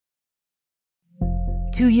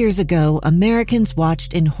2 years ago, Americans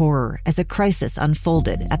watched in horror as a crisis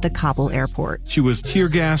unfolded at the Kabul airport. She was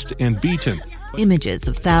tear-gassed and beaten. Images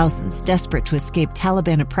of thousands desperate to escape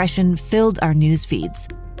Taliban oppression filled our news feeds.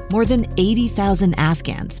 More than 80,000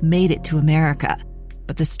 Afghans made it to America.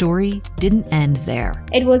 But the story didn't end there.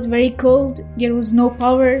 It was very cold. There was no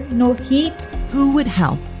power, no heat. Who would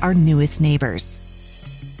help our newest neighbors?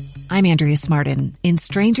 I'm Andrea Smartin. In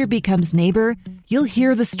Stranger Becomes Neighbor, you'll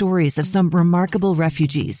hear the stories of some remarkable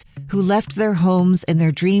refugees who left their homes and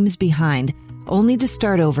their dreams behind, only to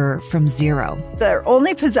start over from zero. Their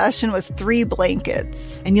only possession was 3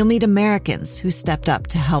 blankets. And you'll meet Americans who stepped up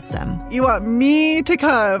to help them. You want me to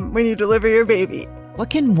come when you deliver your baby. What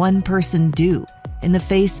can one person do in the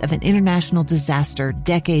face of an international disaster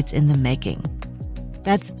decades in the making?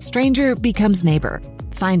 That's Stranger Becomes Neighbor.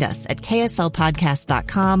 Find us at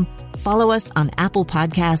kslpodcast.com. Follow us on Apple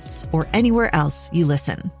Podcasts or anywhere else you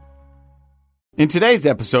listen. In today's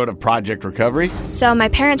episode of Project Recovery... So my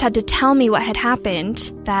parents had to tell me what had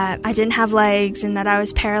happened, that I didn't have legs and that I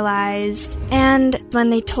was paralyzed. And when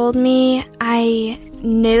they told me, I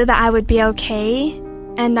knew that I would be okay.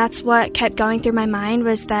 And that's what kept going through my mind,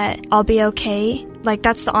 was that I'll be okay. Like,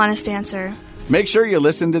 that's the honest answer. Make sure you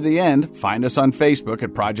listen to the end. Find us on Facebook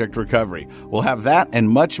at Project Recovery. We'll have that and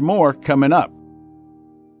much more coming up.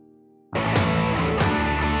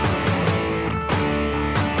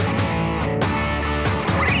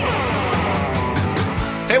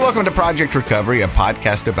 Hey, welcome to Project Recovery, a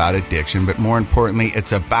podcast about addiction, but more importantly,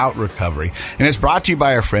 it's about recovery. And it's brought to you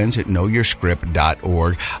by our friends at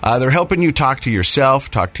KnowYourScript.org. They're helping you talk to yourself,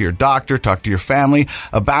 talk to your doctor, talk to your family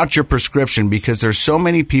about your prescription, because there's so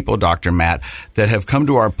many people, Dr. Matt, that have come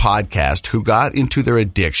to our podcast who got into their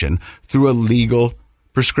addiction through a legal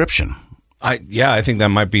prescription. I think that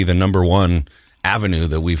might be the number one avenue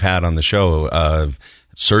that we've had on the show.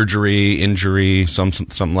 Surgery, injury,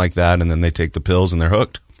 something like that, and then they take the pills and they're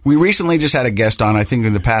hooked. We recently just had a guest on, I think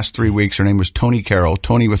in the past 3 weeks. Her name was Toni Carroll,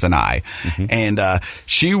 Toni with an I. Mm-hmm. And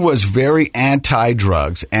she was very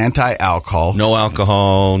anti-drugs, anti-alcohol. No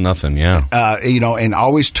alcohol, nothing, yeah. And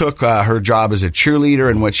always took her job as a cheerleader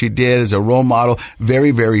and what she did as a role model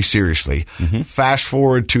very, very seriously. Mm-hmm. Fast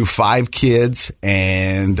forward to 5 kids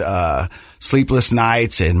and sleepless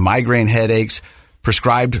nights and migraine headaches,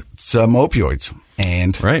 prescribed some opioids.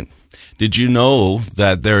 And right. Did you know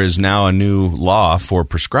that there is now a new law for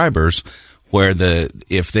prescribers where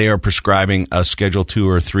if they are prescribing a Schedule 2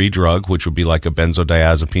 or 3 drug, which would be like a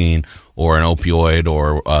benzodiazepine or an opioid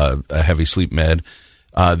or a heavy sleep med,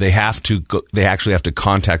 they actually have to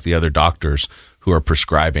contact the other doctors who are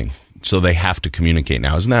prescribing. So they have to communicate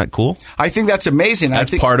now. Isn't that cool? I think that's amazing.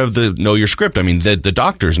 That's part of the Know Your Script. I mean, the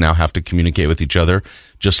doctors now have to communicate with each other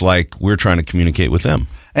just like we're trying to communicate with them.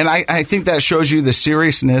 And I think that shows you the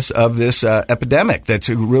seriousness of this epidemic that's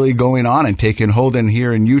really going on and taking hold in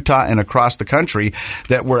here in Utah and across the country,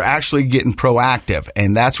 that we're actually getting proactive.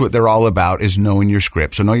 And that's what they're all about, is knowing your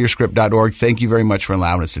script. So KnowYourScript.org. Thank you very much for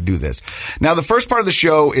allowing us to do this. Now, the first part of the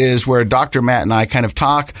show is where Dr. Matt and I kind of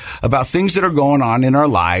talk about things that are going on in our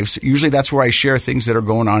lives. Usually that's where I share things that are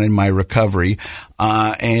going on in my recovery.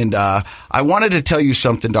 I wanted to tell you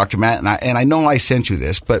something, Dr. Matt, and I know I sent you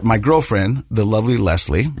this, but my girlfriend, the lovely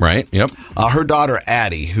Leslie. Right, yep. Her daughter,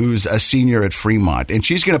 Addie, who's a senior at Fremont, and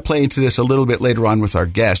she's going to play into this a little bit later on with our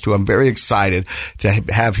guest, who I'm very excited to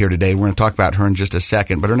have here today. We're going to talk about her in just a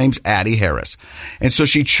second, but her name's Addie Harris. And so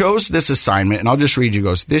she chose this assignment, and I'll just read you. It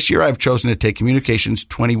goes, "This year I've chosen to take Communications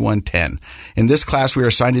 2110. In this class, we are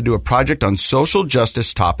assigned to do a project on social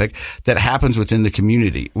justice topic that happens within the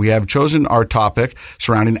community. We have chosen our topic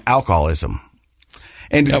surrounding alcoholism."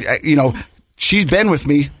 And, she's been with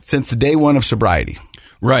me since the day one of sobriety.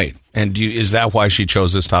 Right. And is that why she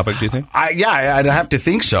chose this topic, do you think? I'd have to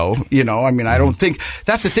think so. I don't think –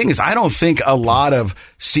 that's the thing, is I don't think a lot of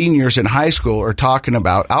seniors in high school are talking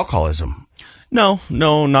about alcoholism. No,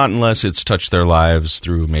 not unless it's touched their lives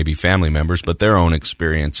through maybe family members, but their own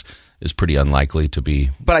experience is pretty unlikely to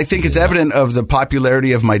be. But I think it's evident of the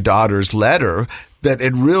popularity of my daughter's letter that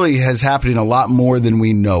it really has happening a lot more than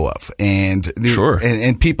we know of. And sure.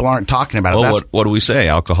 And people aren't talking about it. Well, what do we say?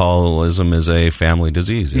 Alcoholism is a family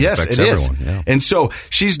disease. Yes, it is. Yeah. And so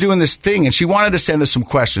she's doing this thing, and she wanted to send us some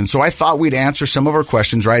questions. So I thought we'd answer some of her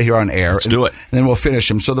questions right here on air. Let's do it. And then we'll finish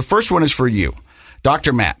them. So the first one is for you.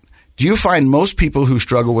 Dr. Matt, do you find most people who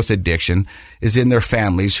struggle with addiction is in their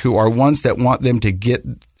families who are ones that want them to get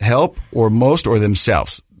help, or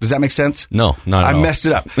themselves? Does that make sense? No, not at all. I messed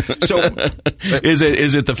it up. So, is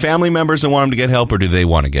it the family members that want them to get help, or do they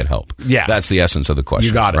want to get help? Yeah. That's the essence of the question.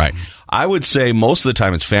 You got it. Right. I would say most of the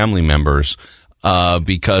time it's family members.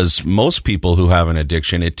 because most people who have an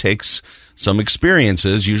addiction, it takes some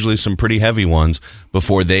experiences, usually some pretty heavy ones,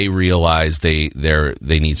 before they realize they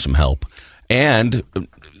need some help. And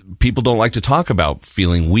people don't like to talk about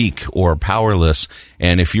feeling weak or powerless.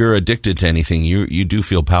 And if you're addicted to anything, you do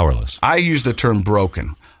feel powerless. I use the term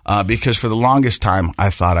broken. Because for the longest time, I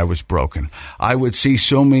thought I was broken. I would see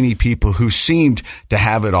so many people who seemed to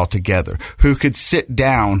have it all together, who could sit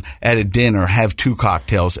down at a dinner, have 2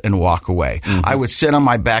 cocktails, and walk away. Mm-hmm. I would sit on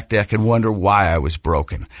my back deck and wonder why I was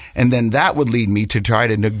broken. And then that would lead me to try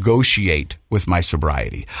to negotiate with my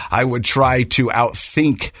sobriety. I would try to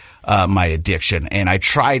outthink my addiction, and I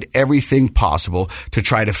tried everything possible to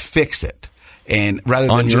try to fix it. And rather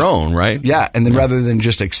than on your own, right? Yeah, and then rather than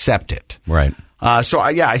just accept it. Right. I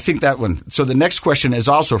think that one. So the next question is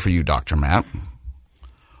also for you, Dr. Matt.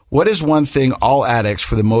 What is one thing all addicts,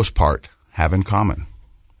 for the most part, have in common?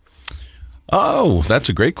 Oh, that's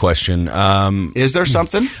a great question. Is there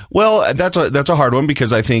something? Well, that's a hard one,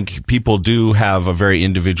 because I think people do have a very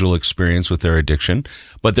individual experience with their addiction,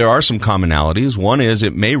 but there are some commonalities. One is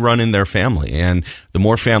it may run in their family, and the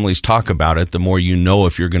more families talk about it, the more you know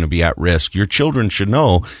if you're going to be at risk. Your children should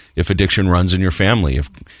know if addiction runs in your family. If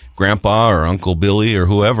Grandpa or Uncle Billy or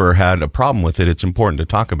whoever had a problem with it, it's important to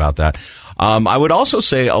talk about that. I would also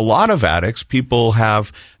say a lot of addicts, people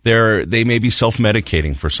they may be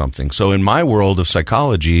self-medicating for something. So in my world of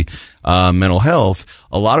psychology, mental health,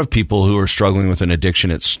 a lot of people who are struggling with an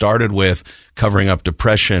addiction, it started with covering up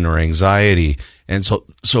depression or anxiety. And so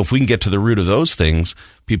if we can get to the root of those things,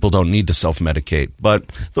 people don't need to self-medicate. But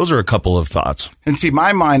those are a couple of thoughts. And see,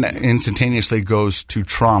 my mind instantaneously goes to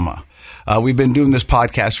trauma. We've been doing this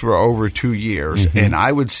podcast for over 2 years, and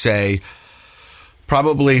I would say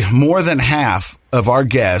probably more than half of our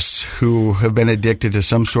guests who have been addicted to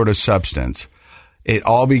some sort of substance, it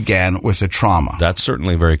all began with a trauma. That's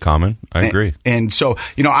certainly very common. I agree. And so,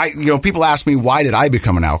 people ask me, why did I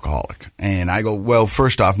become an alcoholic? And I go, well,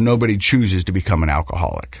 first off, nobody chooses to become an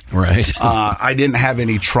alcoholic. Right. I didn't have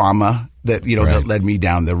any trauma that led me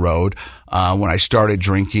down the road. When I started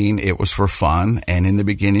drinking, it was for fun. And in the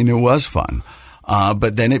beginning, it was fun.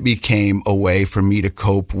 But then it became a way for me to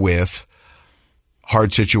cope with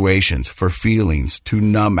hard situations, for feelings, to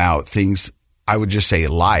numb out things, I would just say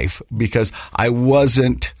life, because I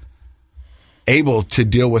wasn't able to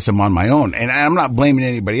deal with them on my own. And I'm not blaming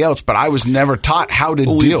anybody else, but I was never taught how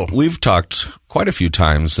to deal. We've talked quite a few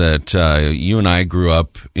times that you and I grew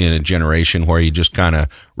up in a generation where you just kind of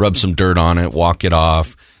rub some dirt on it, walk it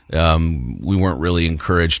off. We weren't really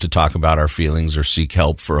encouraged to talk about our feelings or seek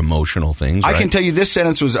help for emotional things. I can tell you this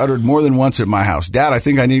sentence was uttered more than once at my house. Dad, I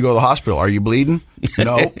think I need to go to the hospital. Are you bleeding?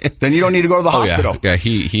 No. Then you don't need to go to the hospital. Yeah,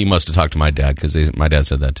 he must have talked to my dad, because my dad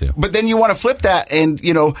said that too. But then you want to flip that and,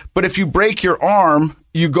 but if you break your arm,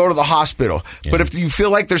 you go to the hospital. Yeah. But if you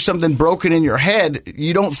feel like there's something broken in your head,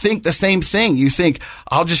 you don't think the same thing. You think,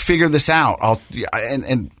 I'll just figure this out.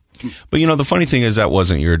 But, the funny thing is that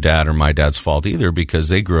wasn't your dad or my dad's fault either, because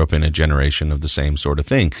they grew up in a generation of the same sort of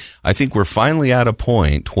thing. I think we're finally at a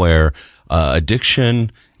point where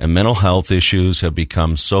addiction and mental health issues have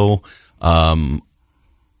become so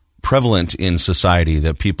prevalent in society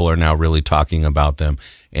that people are now really talking about them.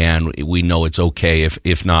 And we know it's okay,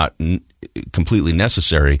 if not completely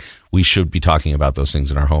necessary, we should be talking about those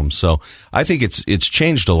things in our homes. So I think it's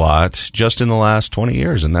changed a lot just in the last 20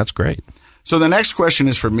 years, and that's great. So the next question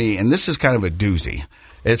is for me, and this is kind of a doozy.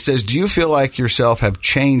 It says, do you feel like yourself have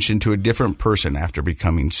changed into a different person after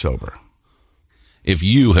becoming sober? If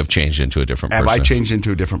you have changed into a different person. Have I changed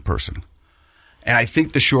into a different person? And I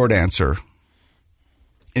think the short answer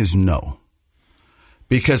is no.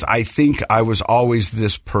 Because I think I was always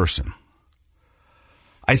this person.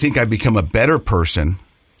 I think I've become a better person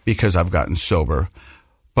because I've gotten sober,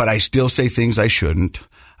 but I still say things I shouldn't.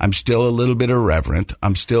 I'm still a little bit irreverent.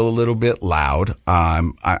 I'm still a little bit loud.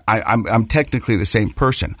 I'm technically the same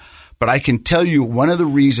person. But I can tell you one of the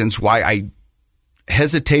reasons why I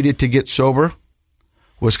hesitated to get sober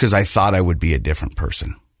was because I thought I would be a different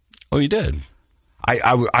person. Oh, you did?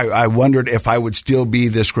 I wondered if I would still be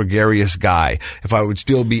this gregarious guy, if I would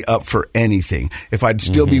still be up for anything, if I'd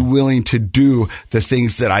still be willing to do the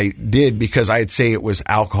things that I did, because I'd say it was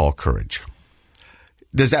alcohol courage.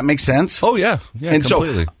 Does that make sense? Oh, yeah. And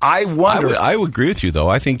completely. So I wonder. I would agree with you, though.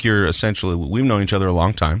 I think you're essentially, we've known each other a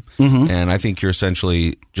long time, and I think you're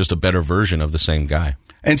essentially just a better version of the same guy.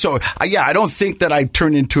 And so, I don't think that I've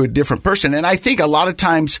turned into a different person. And I think a lot of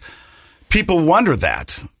times people wonder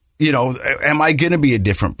that, am I going to be a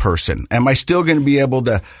different person? Am I still going to be able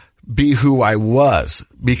to be who I was?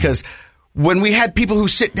 Because when we had people who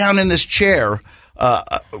sit down in this chair,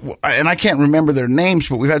 and I can't remember their names,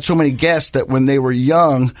 but we've had so many guests that when they were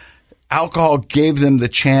young, alcohol gave them the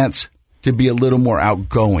chance to be a little more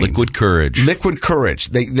outgoing. Liquid courage.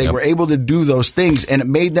 They were able to do those things, and it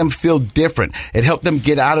made them feel different. It helped them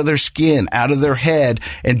get out of their skin, out of their head,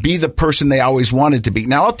 and be the person they always wanted to be.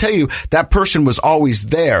 Now, I'll tell you, that person was always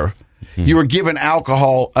there. You were giving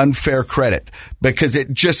alcohol unfair credit because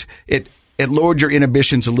it lowered your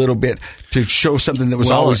inhibitions a little bit to show something that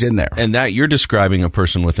was always in there. And that you're describing a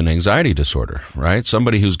person with an anxiety disorder, right?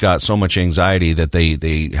 Somebody who's got so much anxiety that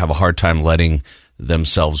they have a hard time letting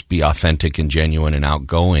themselves be authentic and genuine and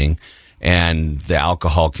outgoing. And the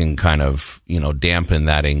alcohol can kind of, dampen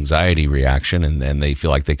that anxiety reaction, and then they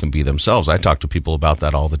feel like they can be themselves. I talk to people about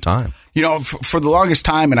that all the time. For the longest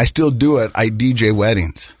time, and I still do it, I DJ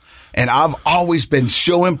weddings. And I've always been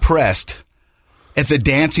so impressed at the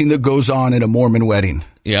dancing that goes on in a Mormon wedding.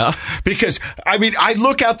 Yeah. Because, I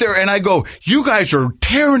look out there and I go, you guys are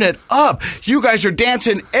tearing it up. You guys are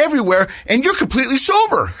dancing everywhere and you're completely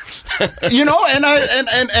sober. And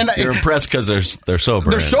you're impressed because they're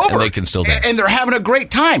sober. They're sober. And they can still dance. And they're having a great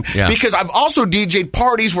time. Yeah. Because I've also DJ'd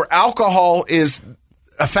parties where alcohol is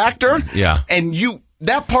a factor. Yeah. And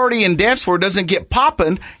that party and dance floor doesn't get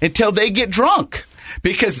popping until they get drunk.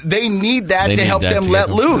 Because they need that to help them let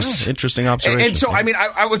loose. Interesting observation. And so,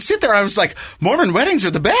 I would sit there and I was like, Mormon weddings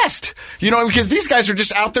are the best. Because these guys are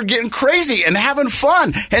just out there getting crazy and having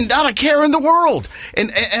fun and not a care in the world. And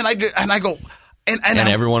I go... And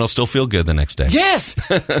everyone will still feel good the next day. Yes.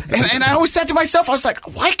 and I always said to myself, I was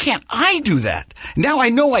like, why can't I do that? Now I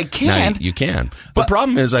know I can. Now you can. But the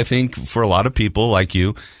problem is, I think, for a lot of people like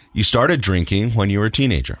you started drinking when you were a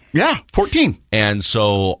teenager. Yeah, 14. And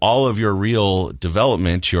so all of your real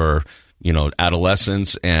development, your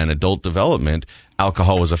adolescence and adult development,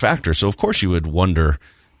 alcohol was a factor. So, of course, you would wonder,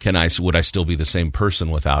 would I still be the same person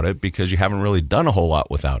without it? Because you haven't really done a whole lot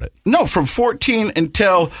without it. No, from 14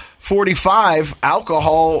 until 45,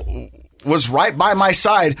 alcohol was right by my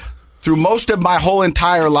side through most of my whole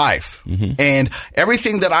entire life. Mm-hmm. And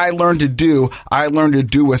everything that I learned to do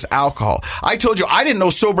with alcohol. I told you, I didn't know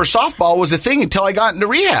sober softball was a thing until I got into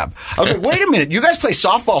rehab. I was like, wait a minute, you guys play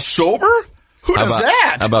softball sober? Who does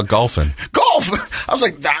that? How about golfing? Golf. I was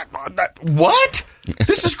like, what?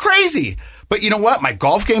 This is crazy. But you know what? My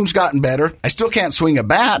golf game's gotten better. I still can't swing a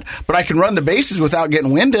bat, but I can run the bases without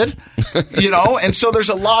getting winded, and so there's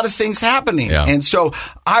a lot of things happening. Yeah. And so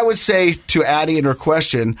I would say to Addie and her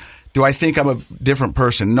question, do I think I'm a different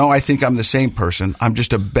person? No, I think I'm the same person. I'm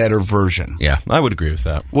just a better version. Yeah, I would agree with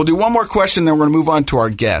that. We'll do one more question, then we're going to move on to our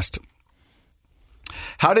guest.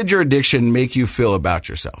 How did your addiction make you feel about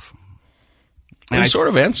yourself? And sort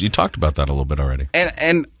of answered. You talked about that a little bit already.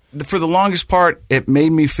 And for the longest part, it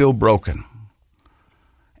made me feel broken.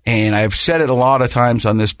 And I've said it a lot of times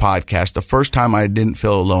on this podcast. The first time I didn't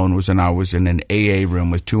feel alone was when I was in an AA room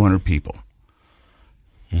with 200 people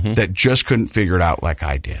that just couldn't figure it out like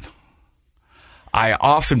I did. I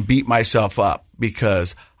often beat myself up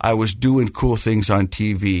because I was doing cool things on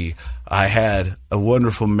TV. I had a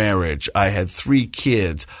wonderful marriage. I had 3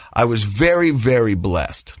 kids. I was very, very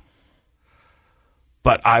blessed.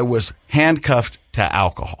 But I was handcuffed to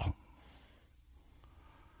alcohol.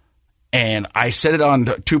 And I said it on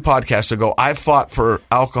 2 podcasts ago, I fought for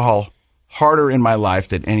alcohol harder in my life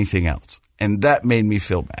than anything else. And that made me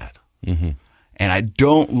feel bad. Mm-hmm. And I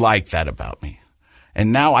don't like that about me.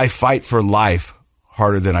 And now I fight for life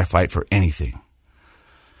harder than I fight for anything.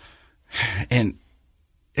 And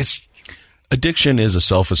addiction is a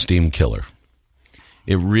self-esteem killer.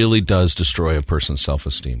 It really does destroy a person's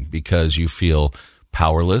self-esteem because you feel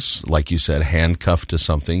powerless, like you said, handcuffed to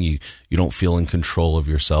something. You don't feel in control of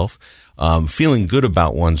yourself. Feeling good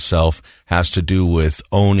about oneself has to do with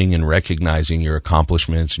owning and recognizing your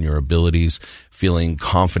accomplishments and your abilities, feeling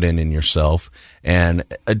confident in yourself. And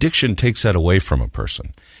addiction takes that away from a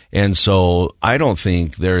person. And so I don't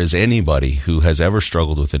think there is anybody who has ever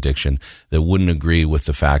struggled with addiction that wouldn't agree with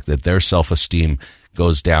the fact that their self-esteem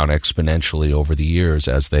goes down exponentially over the years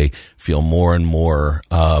as they feel more and more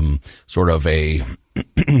sort of a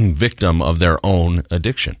victim of their own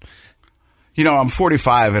addiction. I'm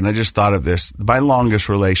 45, and I just thought of this. My longest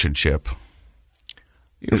relationship.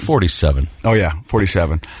 You're 47. Oh, yeah,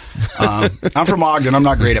 47. I'm from Ogden. I'm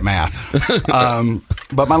not great at math.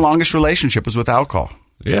 But my longest relationship was with alcohol.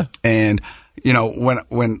 Yeah. And,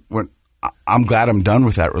 when I'm glad I'm done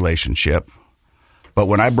with that relationship. But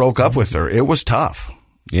when I broke up with her, it was tough.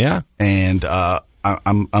 Yeah. And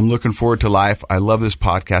I'm looking forward to life. I love this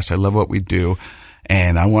podcast. I love what we do.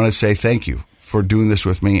 And I want to say thank you for doing this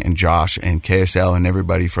with me and Josh and KSL and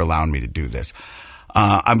everybody for allowing me to do this.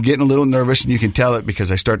 I'm getting a little nervous, and you can tell it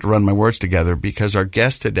because I start to run my words together, because our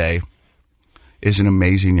guest today is an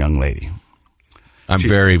amazing young lady. I'm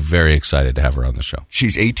very, very excited to have her on the show.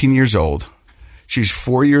 She's 18 years old. She's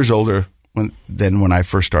 4 years older than when I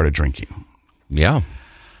first started drinking. Yeah.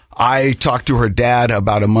 I talked to her dad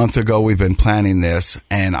about a month ago. We've been planning this,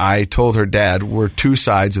 and I told her dad we're two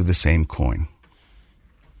sides of the same coin.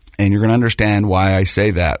 And you're going to understand why I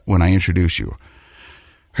say that when I introduce you.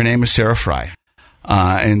 Her name is Sarah Fry.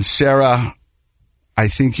 And Sarah, I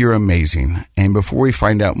think you're amazing. And before we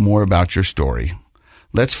find out more about your story,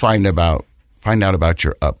 let's find out about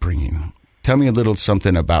your upbringing. Tell me a little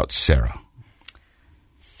something about Sarah.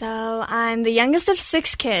 So I'm the youngest of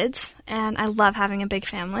 6 kids, and I love having a big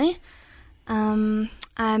family. I'm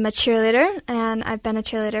a cheerleader, and I've been a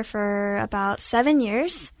cheerleader for about 7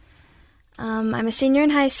 years. I'm a senior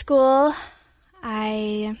in high school.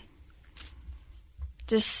 I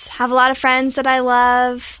just have a lot of friends that I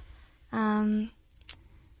love.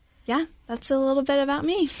 Yeah, that's a little bit about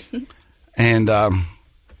me. And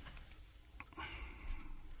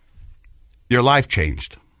your life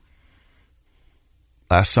changed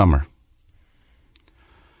last summer.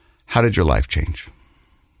 How did your life change?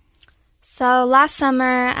 So last summer,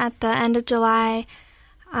 at the end of July,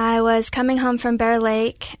 I was coming home from Bear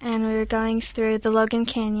Lake, and we were going through the Logan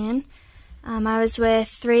Canyon. I was with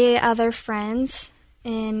 3 other friends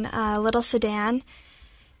in a little sedan,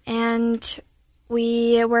 and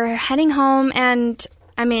we were heading home, and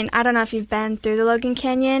I mean, I don't know if you've been through the Logan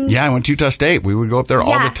Canyon. Yeah, I went to Utah State. We would go up there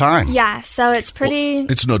all the time. Yeah, so it's pretty...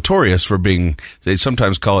 Well, it's notorious for being, they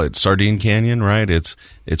sometimes call it Sardine Canyon, right? Is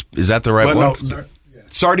that the right one? No,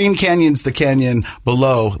 Sardine Canyon's the canyon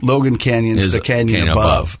below. Logan Canyon's the canyon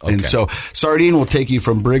above. Okay. And so Sardine will take you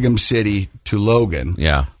from Brigham City to Logan.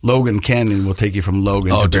 Yeah. Logan Canyon will take you from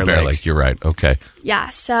Logan to Bear Lake. You're right. Okay. Yeah,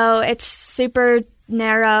 so it's super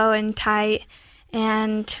narrow and tight,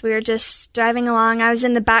 and we were just driving along. I was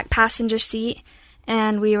in the back passenger seat,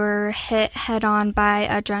 and we were hit head-on by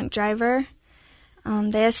a drunk driver.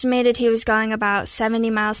 They estimated he was going about 70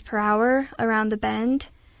 miles per hour around the bend,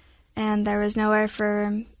 and there was nowhere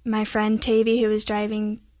for my friend Tavy, who was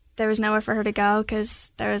driving. There was nowhere for her to go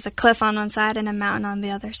because there was a cliff on one side and a mountain on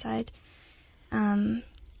the other side.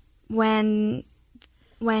 When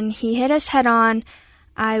he hit us head-on,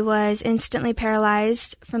 I was instantly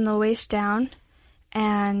paralyzed from the waist down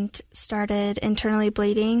and started internally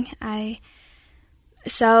bleeding. There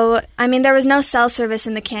was no cell service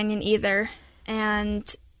in the canyon either.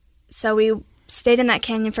 And so we stayed in that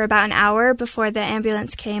canyon for about an hour before the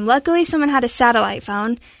ambulance came. Luckily, someone had a satellite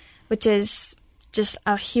phone, which is just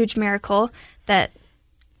a huge miracle that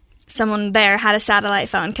someone there had a satellite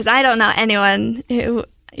phone, because I don't know anyone who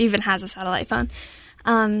even has a satellite phone.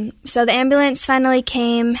 So the ambulance finally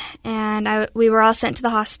came, and we were all sent to the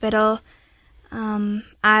hospital.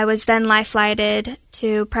 I was then life-flighted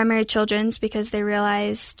to Primary Children's because they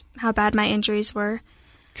realized how bad my injuries were.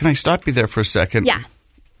 Can I stop you there for a second? Yeah.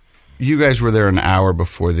 You guys were there an hour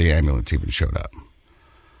before the ambulance even showed up.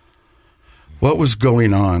 What was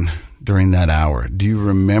going on during that hour? Do you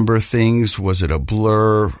remember things? Was it a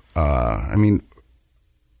blur?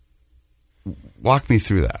 Walk me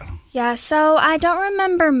through that. Yeah, so I don't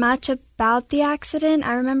remember much about the accident.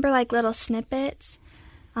 I remember little snippets.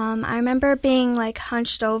 I remember being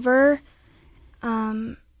hunched over,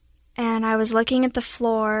 and I was looking at the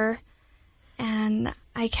floor, and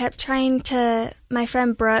I kept trying to, my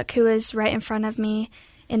friend Brooke, who was right in front of me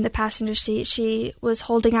in the passenger seat, she was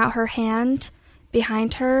holding out her hand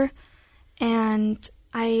behind her, and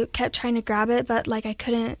I kept trying to grab it, but I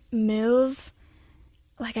couldn't move.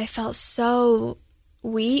 I felt so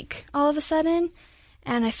weak all of a sudden,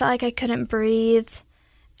 and I felt like I couldn't breathe,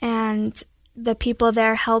 and the people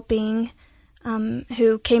there helping,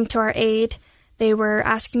 who came to our aid, they were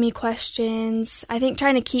asking me questions, I think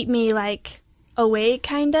trying to keep me awake,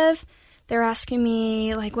 kind of. They were asking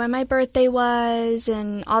me when my birthday was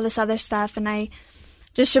and all this other stuff, and I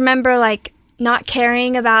just remember not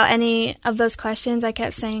caring about any of those questions. I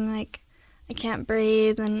kept saying I can't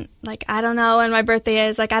breathe, and I don't know when my birthday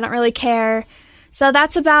is, I don't really care. So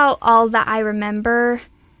that's about all that I remember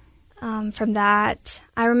from that.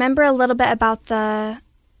 I remember a little bit about the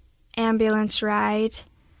ambulance ride,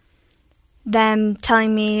 them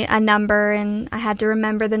telling me a number, and I had to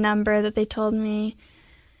remember the number that they told me.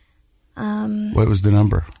 What was the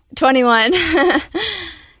number? 21.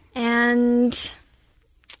 And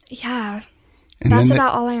yeah, that's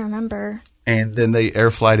about all I remember. And then they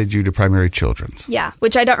air flighted you to Primary Children's. Yeah,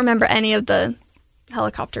 which I don't remember any of the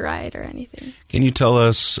helicopter ride or anything. Can you tell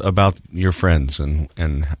us about your friends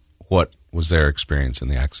and what was their experience in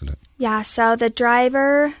the accident? Yeah, so the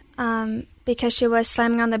driver, because she was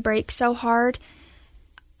slamming on the brakes so hard,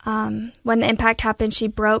 when the impact happened, she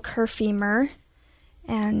broke her femur,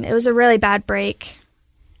 and it was a really bad break.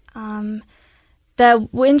 The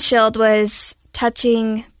windshield was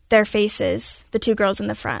touching their faces, the two girls in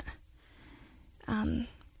the front.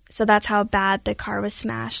 So that's how bad the car was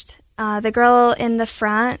smashed. The girl in the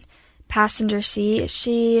front passenger seat,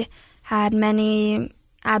 she had many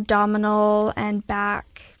abdominal and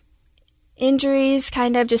back injuries,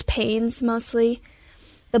 kind of just pains mostly.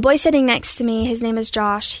 The boy sitting next to me, his name is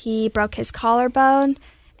Josh, he broke his collarbone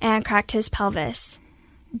and cracked his pelvis.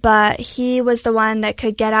 But he was the one that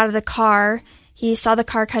could get out of the car. He saw the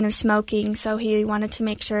car kind of smoking, so he wanted to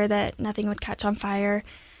make sure that nothing would catch on fire.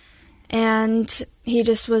 And he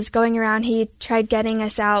just was going around. He tried getting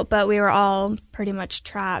us out, but we were all pretty much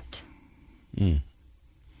trapped.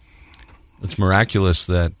 It's miraculous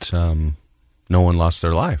that no one lost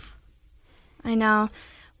their life. I know.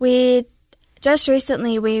 We just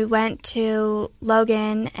recently we went to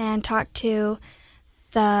Logan and talked to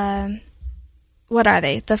the, what are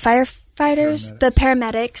they? The firefighters? The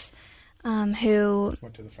paramedics who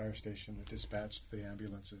went to the fire station that dispatched the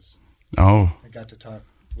ambulances. Oh. I got to talk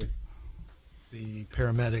with the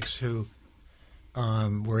paramedics who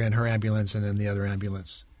were in her ambulance and in the other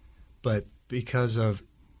ambulance. But because of,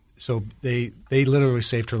 so they literally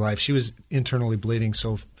saved her life. She was internally bleeding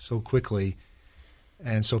so quickly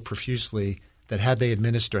and so profusely that had they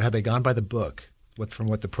gone by the book, from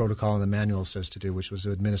what the protocol and the manual says to do, which was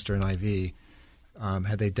to administer an IV,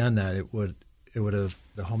 had they done that, it would have,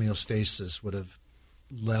 the homeostasis would have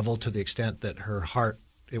leveled to the extent that her heart,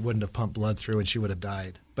 it wouldn't have pumped blood through and she would have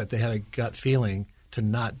died. But they had a gut feeling to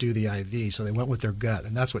not do the IV, so they went with their gut,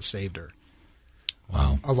 and that's what saved her.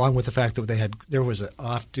 Wow. Along with the fact that there was an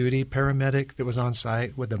off-duty paramedic that was on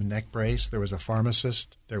site with a neck brace. There was a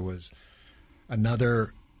pharmacist. There was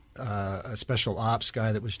another a special ops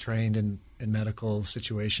guy that was trained in medical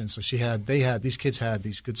situations. So these kids had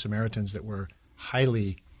these good Samaritans that were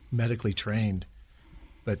highly medically trained.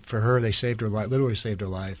 But for her, they saved her life, literally saved her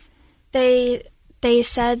life. They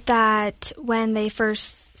said that when they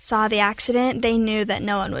first saw the accident, they knew that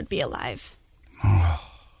no one would be alive.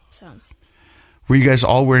 So. Were you guys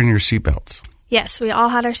all wearing your seatbelts? Yes, we all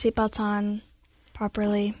had our seatbelts on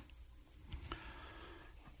properly.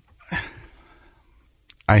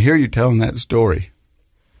 I hear you telling that story.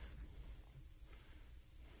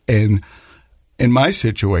 And in my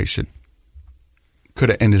situation, could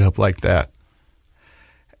have ended up like that.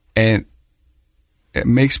 And it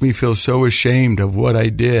makes me feel so ashamed of what I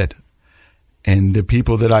did and the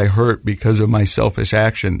people that I hurt because of my selfish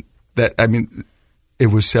action. It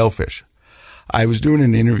was selfish. I was doing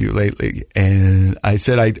an interview lately, and I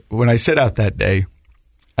said when I set out that day,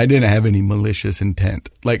 I didn't have any malicious intent.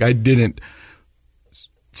 Like, I didn't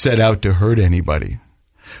set out to hurt anybody.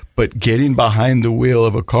 But getting behind the wheel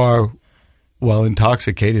of a car while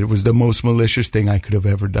intoxicated was the most malicious thing I could have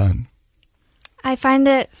ever done. I find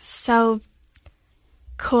it so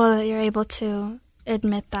cool that you're able to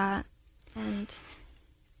admit that and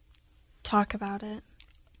talk about it.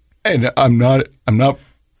 And I'm not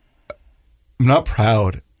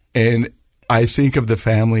proud. And I think of the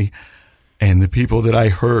family and the people that I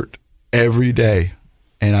hurt every day.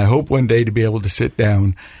 And I hope one day to be able to sit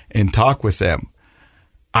down and talk with them.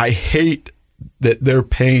 I hate that their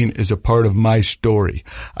pain is a part of my story.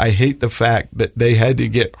 I hate the fact that they had to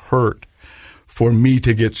get hurt for me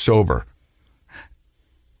to get sober.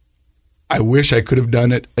 I wish I could have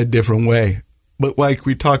done it a different way. But like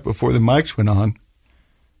we talked before the mics went on,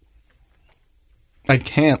 I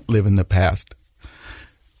can't live in the past.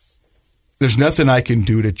 There's nothing I can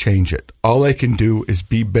do to change it. All I can do is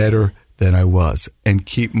be better than I was and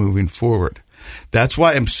keep moving forward. That's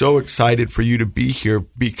why I'm so excited for you to be here,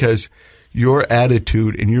 because your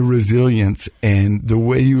attitude and your resilience and the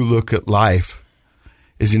way you look at life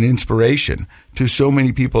is an inspiration to so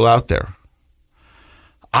many people out there.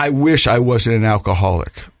 I wish I wasn't an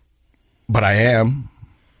alcoholic, but I am.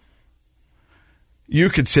 You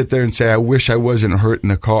could sit there and say, I wish I wasn't hurt in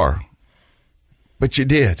the car, but you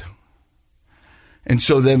did. And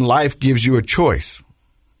so then life gives you a choice.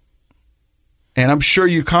 And I'm sure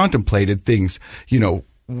you contemplated things,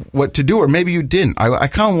 what to do, or maybe you didn't. I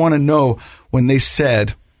kind of want to know when they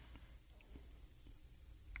said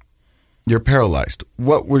you're paralyzed.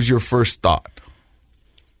 What was your first thought?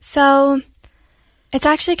 So it's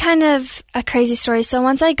actually kind of a crazy story. So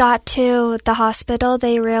once I got to the hospital,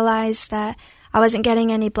 they realized that I wasn't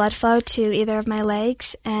getting any blood flow to either of my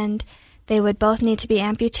legs, and they would both need to be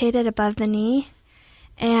amputated above the knee.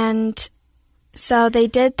 And So they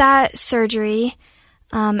did that surgery,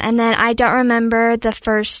 and then I don't remember the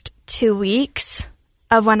first 2 weeks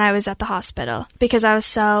of when I was at the hospital because I was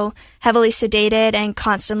so heavily sedated and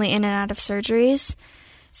constantly in and out of surgeries.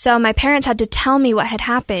 So my parents had to tell me what had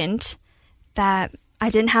happened, that I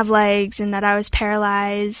didn't have legs and that I was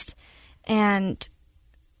paralyzed. And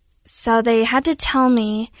so they had to tell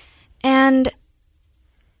me. And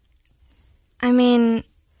I mean,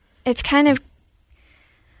 it's kind of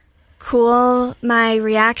cool, my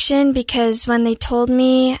reaction, because when they told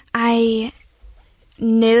me, I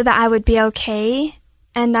knew that I would be okay.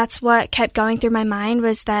 And that's what kept going through my mind,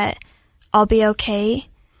 was that I'll be okay.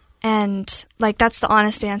 And, like, that's the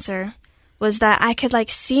honest answer, was that I could, like,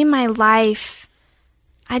 see my life.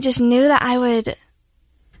 I just knew that I would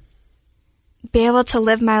be able to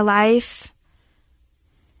live my life.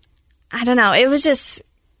 I don't know. It was just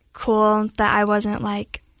cool that I wasn't,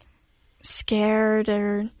 like, scared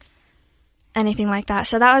or anything like that.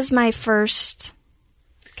 So that was my first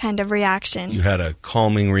kind of reaction. You had a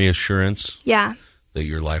calming reassurance. Yeah. That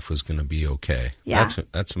your life was going to be okay. Yeah.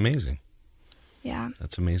 That's amazing. Yeah.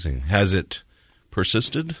 That's amazing. Has it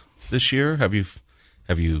persisted this year?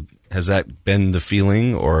 Has that been the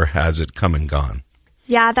feeling, or has it come and gone?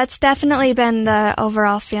 Yeah, that's definitely been the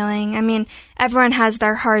overall feeling. I mean, everyone has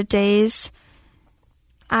their hard days.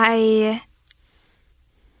 I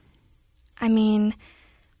mean,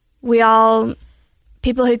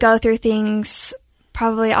 people who go through things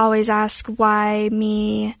probably always ask why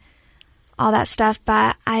me, all that stuff,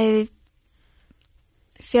 but I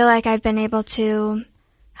feel like I've been able to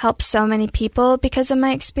help so many people because of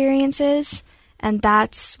my experiences, and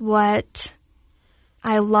that's what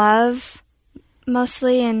I love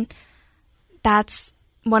mostly, and that's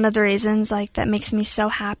one of the reasons, like, that makes me so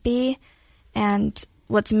happy and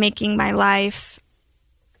what's making my life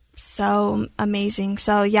so amazing.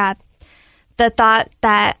 So yeah, the thought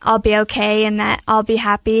that I'll be okay and that I'll be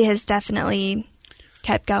happy has definitely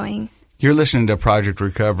kept going. You're listening to Project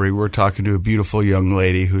Recovery. We're talking to a beautiful young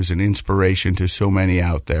lady who's an inspiration to so many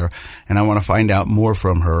out there, and I want to find out more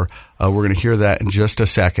from her. We're going to hear that in just a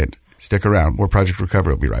second. Stick around. More Project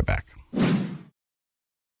Recovery. We'll be right back.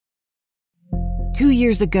 2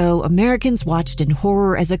 years ago, Americans watched in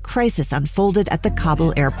horror as a crisis unfolded at the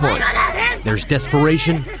Kabul airport. There's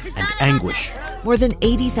desperation and anguish. More than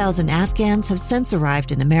 80,000 Afghans have since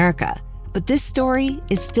arrived in America, but this story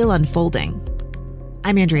is still unfolding.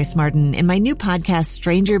 I'm Andrea Smartin. In my new podcast,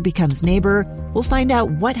 Stranger Becomes Neighbor, we'll find out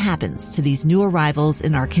what happens to these new arrivals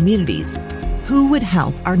in our communities. Who would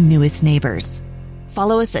help our newest neighbors?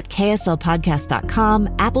 Follow us at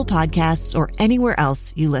kslpodcast.com, Apple Podcasts, or anywhere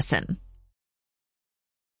else you listen.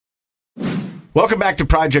 Welcome back to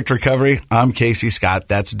Project Recovery. I'm Casey Scott.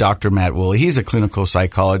 That's Dr. Matt Woolley. He's a clinical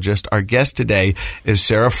psychologist. Our guest today is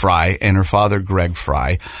Sarah Fry and her father, Greg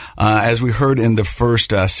Fry. As we heard in the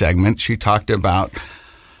first segment, she talked about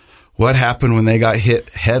what happened when they got hit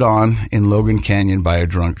head on in Logan Canyon by a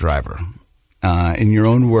drunk driver. In your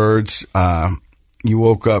own words, you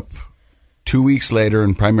woke up 2 weeks later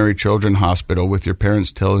in Primary Children's Hospital with your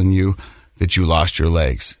parents telling you that you lost your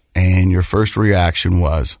legs. And your first reaction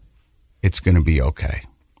was, it's going to be okay.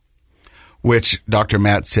 Which Dr.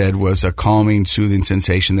 Matt said was a calming, soothing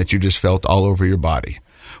sensation that you just felt all over your body.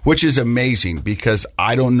 Which is amazing, because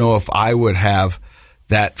I don't know if I would have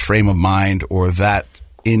that frame of mind or that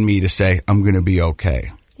in me to say, I'm going to be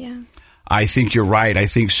okay. Yeah. I think you're right. I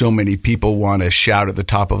think so many people want to shout at the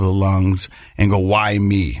top of the lungs and go, why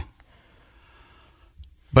me?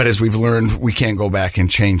 But as we've learned, we can't go back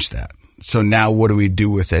and change that. So now what do we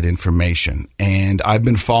do with that information? And I've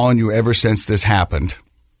been following you ever since this happened.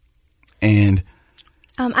 And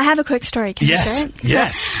I have a quick story. Can you share it?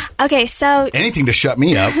 Yes. Okay, so... anything to shut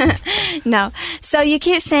me up. No. So you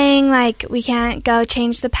keep saying, like, we can't go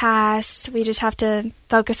change the past. We just have to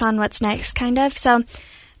focus on what's next, kind of. So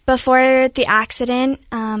before the accident,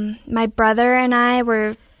 my brother and I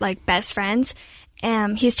were, like, best friends.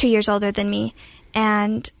 He's 2 years older than me.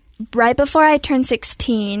 And right before I turned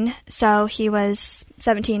 16, so he was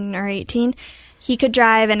 17 or 18, he could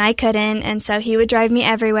drive and I couldn't, and so he would drive me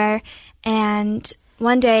everywhere. And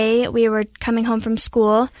one day we were coming home from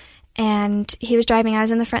school, and he was driving, I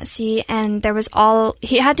was in the front seat, and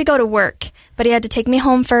he had to go to work, but he had to take me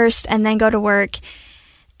home first and then go to work.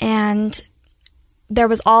 And there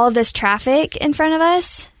was all of this traffic in front of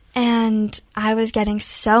us, and I was getting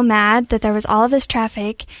so mad that there was all of this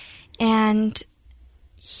traffic, and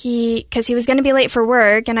because he was going to be late for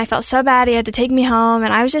work, and I felt so bad he had to take me home,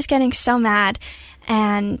 and I was just getting so mad.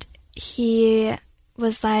 And he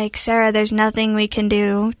was like, Sarah, there's nothing we can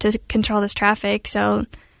do to control this traffic, so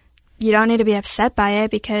you don't need to be upset by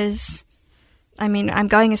it, because I'm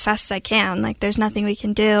going as fast as I can. Like, there's nothing we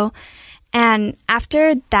can do. And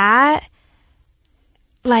after that,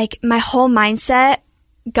 like, my whole mindset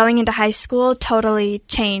going into high school totally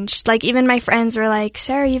changed. Like, even my friends were like,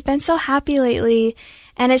 Sarah, you've been so happy lately.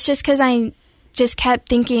 And it's just because I just kept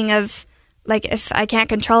thinking of, like, if I can't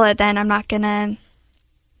control it, then I'm not going to,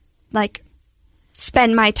 like,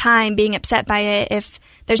 spend my time being upset by it if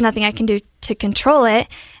there's nothing I can do to control it.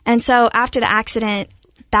 And so after the accident,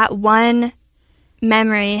 that one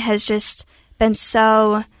memory has just been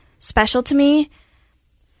so special to me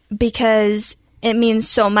because it means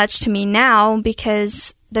so much to me now,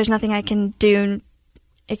 because there's nothing I can do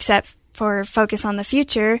except for focus on the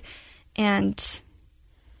future. And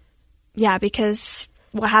yeah, because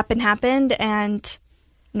what happened, and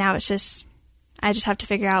now it's just, I just have to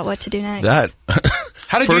figure out what to do next.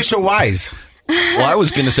 How did you get so wise? Well, I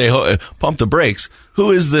was going to say, pump the brakes.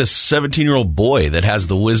 Who is this 17-year-old boy that has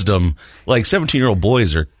the wisdom? Like, 17-year-old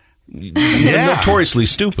boys are notoriously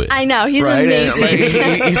stupid. I know. He's right? amazing.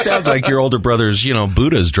 Like, he sounds like your older brother's,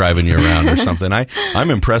 Buddha's driving you around or something. I'm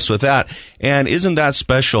impressed with that. And isn't that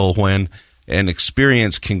special when an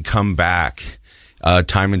experience can come back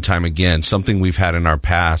time and time again? Something we've had in our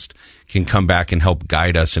past can come back and help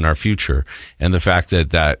guide us in our future. And the fact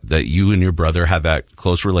that you and your brother have that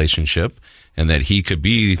close relationship, and that he could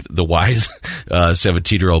be the wise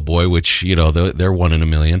 17-year-old boy, which, they're one in a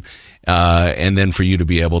million. And then for you to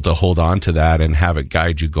be able to hold on to that and have it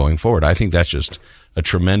guide you going forward. I think that's just a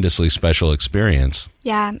tremendously special experience.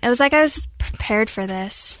 Yeah, it was like I was prepared for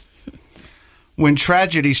this. When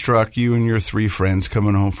tragedy struck you and your 3 friends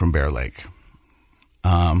coming home from Bear Lake,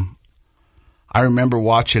 I remember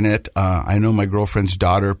watching it. I know my girlfriend's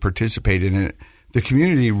daughter participated in it. The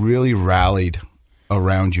community really rallied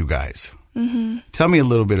around you guys. Mm-hmm. Tell me a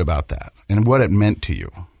little bit about that and what it meant to you.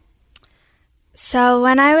 So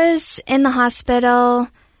when I was in the hospital,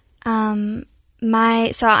 so I'm a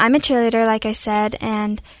cheerleader, like I said,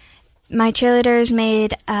 and my cheerleaders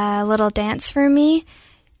made a little dance for me,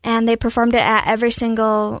 and they performed it at every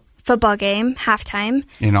single football game, halftime.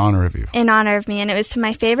 In honor of you. In honor of me, and it was to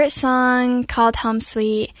my favorite song called Home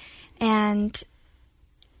Sweet, and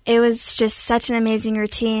it was just such an amazing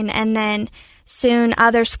routine. And then soon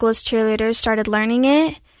other schools' cheerleaders started learning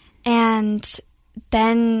it, and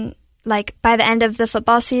then, like, by the end of the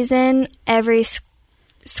football season, every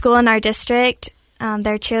school in our district,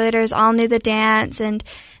 their cheerleaders all knew the dance, and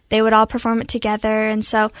they would all perform it together. And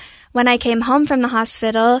so when I came home from the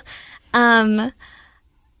hospital, there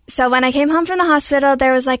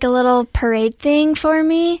was like a little parade thing for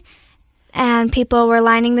me, and people were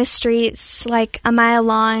lining the streets like a mile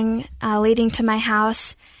long, leading to my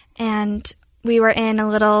house, and we were in a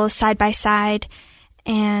little side-by-side,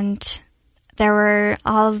 and there were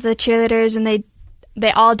all of the cheerleaders, and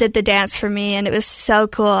they all did the dance for me, and it was so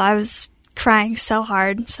cool. I was crying so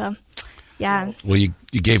hard. So, yeah. Well, you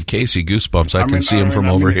gave Casey goosebumps. I can see him from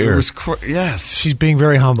over here. Yes. She's being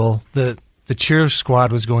very humble. The cheer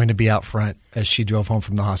squad was going to be out front as she drove home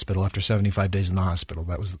from the hospital after 75 days in the hospital.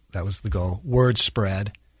 That was the goal. Word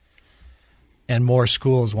spread, and more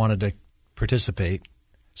schools wanted to participate.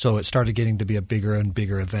 So it started getting to be a bigger and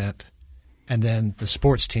bigger event. And then the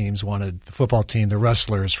sports teams wanted, the football team, the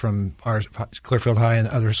wrestlers from our Clearfield High and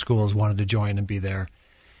other schools wanted to join and be there.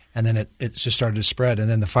 And then it just started to spread. And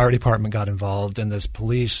then the fire department got involved, and this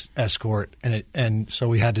police escort. And so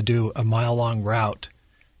we had to do a mile-long route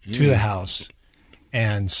to the house.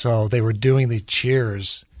 And so they were doing the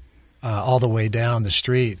cheers all the way down the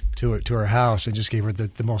street to her house, and just gave her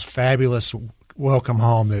the most fabulous welcome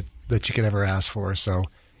home that you could ever ask for. So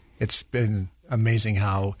it's been amazing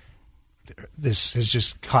how this has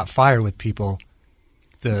just caught fire with people.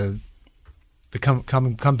 The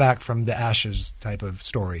come back from the ashes type of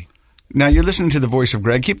story. Now you're listening to the voice of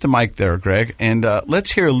Greg. Keep the mic there, Greg, and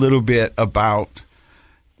let's hear a little bit about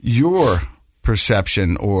your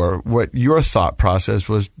perception or what your thought process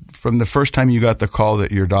was from the first time you got the call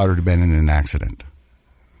that your daughter had been in an accident.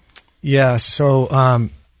 Yeah, so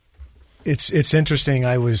it's interesting.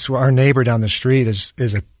 Our neighbor down the street is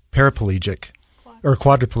a paraplegic or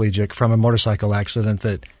quadriplegic from a motorcycle accident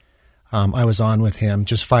that I was on with him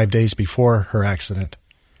just 5 days before her accident,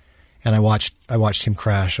 and I watched him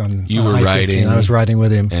crash on. You were I-15. riding. I was riding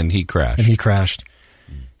with him, and he crashed.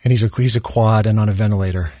 And he's a quad and on a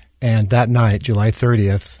ventilator. And that night, July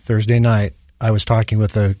 30th, Thursday night, I was talking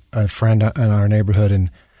with a friend in our neighborhood,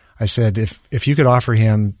 and I said, if you could offer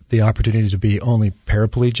him the opportunity to be only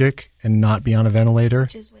paraplegic and not be on a ventilator,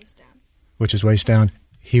 which is waist down,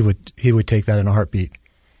 he would take that in a heartbeat.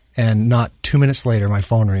 And not 2 minutes later, my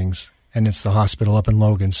phone rings, and it's the hospital up in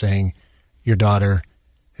Logan saying, your daughter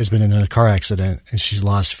has been in a car accident and she's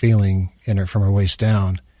lost feeling in her from her waist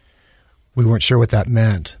down. We weren't sure what that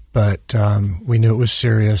meant, but we knew it was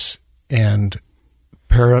serious, and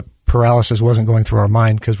paralysis wasn't going through our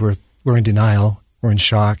mind because we're in denial, we're in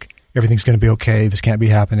shock. Everything's going to be okay. This can't be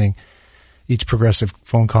happening. Each progressive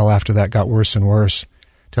phone call after that got worse and worse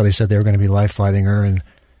until they said they were going to be life flighting her,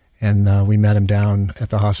 and we met him down at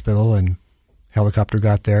the hospital, and helicopter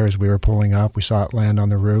got there as we were pulling up. We saw it land on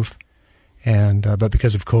the roof, and but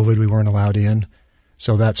because of COVID, we weren't allowed in.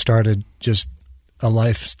 So that started just a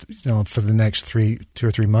life, for the next 2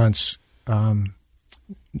 or 3 months.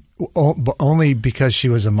 Only because she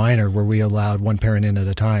was a minor were we allowed one parent in at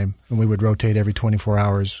a time, and we would rotate every 24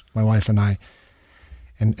 hours, my wife and I.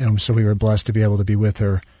 And so we were blessed to be able to be with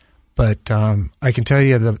her. But I can tell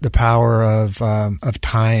you the power of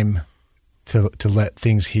time to let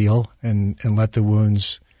things heal and let the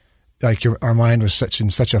wounds, our mind was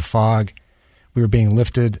in such a fog. We were being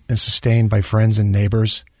lifted and sustained by friends and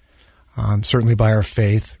neighbors, certainly by our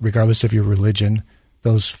faith, regardless of your religion.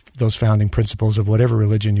 Those founding principles of whatever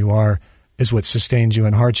religion you are is what sustains you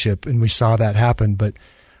in hardship, and we saw that happen. But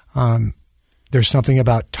there's something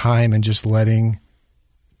about time and just letting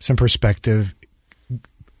some perspective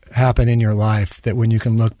happen in your life that when you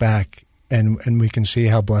can look back and we can see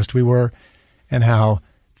how blessed we were and how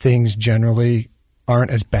things generally aren't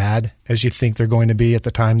as bad as you think they're going to be at the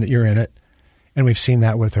time that you're in it. And we've seen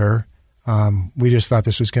that with her. We just thought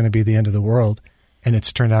this was going to be the end of the world, and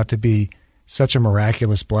it's turned out to be such a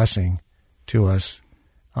miraculous blessing to us,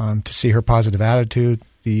 to see her positive attitude,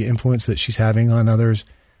 the influence that she's having on others.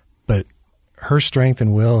 But her strength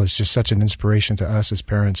and will is just such an inspiration to us as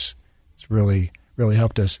parents. It's really, really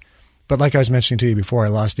helped us. But like I was mentioning to you before, I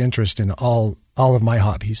lost interest in all of my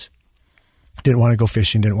hobbies. Didn't want to go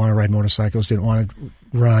fishing, didn't want to ride motorcycles, didn't want to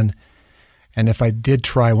run. And if I did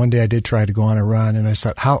try, one day I did try to go on a run, and I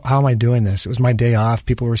thought, how am I doing this? It was my day off.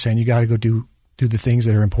 People were saying, you got to go do the things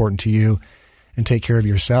that are important to you and take care of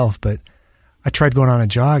yourself. But I tried going on a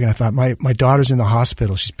jog, and I thought, my daughter's in the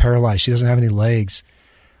hospital. She's paralyzed. She doesn't have any legs.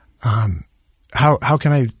 How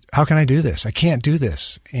can I do this? I can't do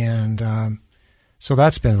this. And so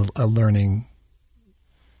that's been a learning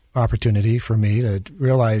opportunity for me to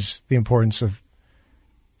realize the importance of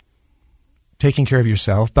taking care of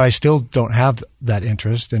yourself. But I still don't have that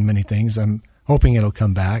interest in many things. I'm hoping it'll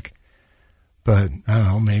come back. But I don't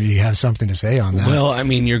know, maybe you have something to say on that. Well, I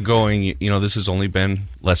mean, you're going, this has only been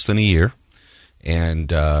less than a year,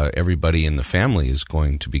 and everybody in the family is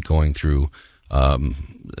going to be going through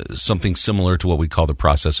something similar to what we call the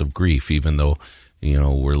process of grief, even though,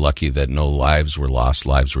 we're lucky that no lives were lost,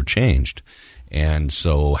 lives were changed. And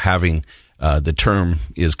so having the term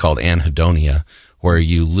is called anhedonia, where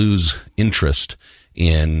you lose interest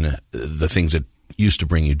in the things that used to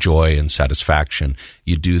bring you joy and satisfaction.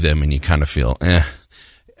 You do them and you kind of feel,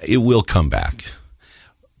 it will come back.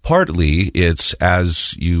 Partly it's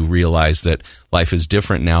as you realize that life is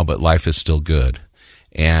different now, but life is still good.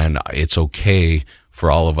 And it's okay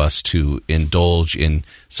for all of us to indulge in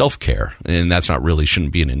self-care. And that's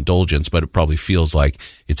shouldn't be an indulgence, but it probably feels like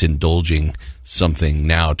it's indulging something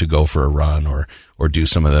now to go for a run or do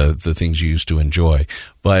some of the things you used to enjoy.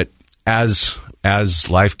 But as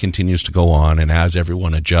life continues to go on and as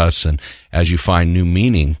everyone adjusts and as you find new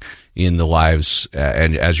meaning in the lives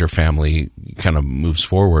and as your family kind of moves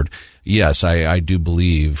forward, yes, I do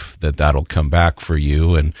believe that that'll come back for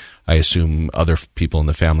you, and I assume other people in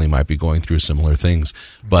the family might be going through similar things.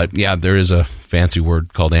 But yeah, there is a fancy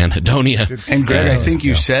word called anhedonia. And Greg, I think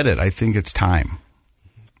you said it. I think it's time.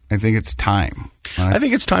 I think it's time. I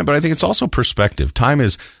think it's time, but I think it's also perspective. Time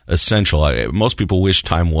is essential. Most people wish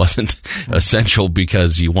time wasn't essential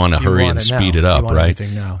because you want to hurry and speed it up, right?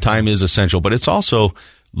 Time is essential, but it's also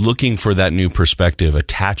looking for that new perspective,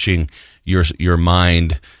 attaching your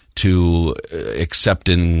mind to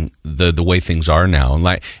accepting the way things are now.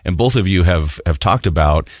 And both of you have talked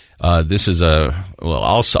about this is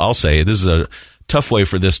I'll say this is a tough way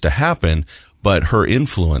for this to happen, but her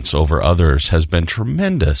influence over others has been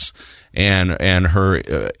tremendous. And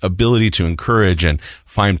her ability to encourage and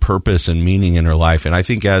find purpose and meaning in her life. And I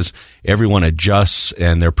think as everyone adjusts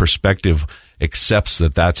and their perspective accepts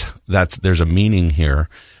that there's a meaning here,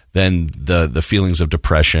 then the feelings of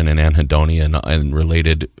depression and anhedonia and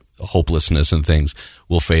related hopelessness and things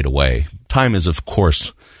will fade away. Time is, of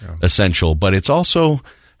course, essential, but it's also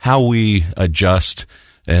how we adjust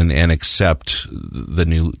and accept the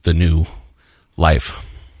new life.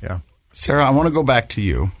 Yeah. Sarah, I want to go back to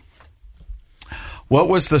you. What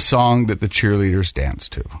was the song that the cheerleaders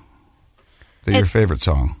danced to? Your favorite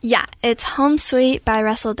song? Yeah, it's Home Sweet by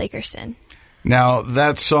Russell Dickerson. Now,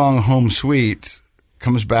 that song, Home Sweet,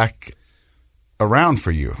 comes back around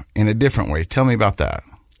for you in a different way. Tell me about that.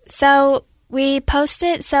 So we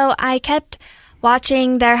posted, so I kept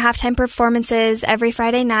watching their halftime performances every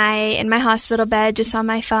Friday night in my hospital bed, just on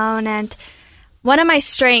my phone. And one of my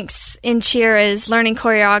strengths in cheer is learning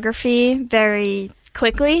choreography very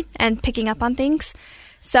quickly and picking up on things.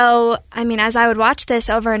 So, I mean, as I would watch this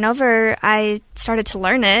over and over, I started to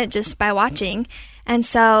learn it just by watching. And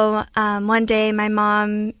so one day my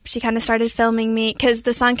mom, she kind of started filming me because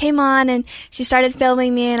the song came on and she started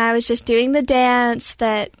filming me and I was just doing the dance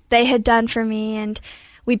that they had done for me. And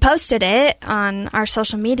we posted it on our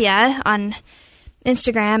social media, on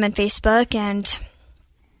Instagram and Facebook. And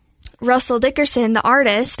Russell Dickerson, the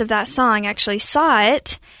artist of that song, actually saw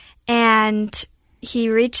it. And he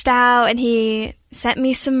reached out and he sent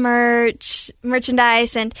me some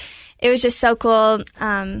merchandise. And it was just so cool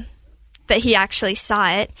that he actually saw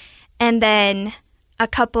it. And then a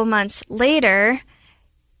couple months later,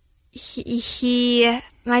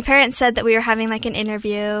 my parents said that we were having like an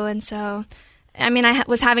interview. And so, I mean, I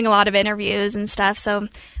was having a lot of interviews and stuff. So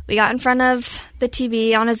we got in front of the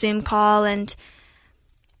TV on a Zoom call and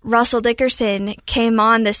Russell Dickerson came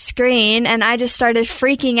on the screen and I just started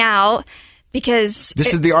freaking out because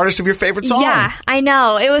this is the artist of your favorite song. Yeah, I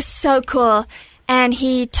know. It was so cool. And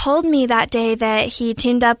he told me that day that he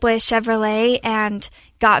teamed up with Chevrolet and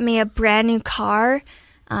got me a brand new car,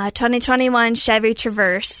 2021 Chevy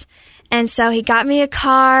Traverse. And so he got me a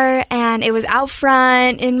car and it was out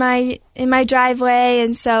front in my driveway.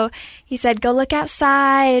 And so he said, go look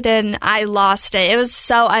outside. And I lost it. It was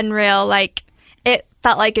so unreal. Like, it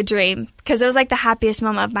felt like a dream because it was like the happiest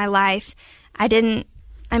moment of my life.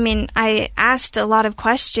 I asked a lot of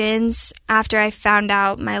questions after I found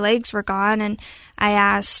out my legs were gone, and I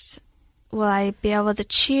asked, will I be able to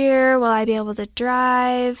cheer? Will I be able to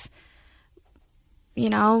drive? You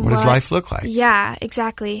know, what does life look like? Yeah,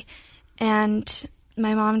 exactly. And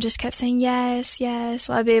my mom just kept saying, yes, yes.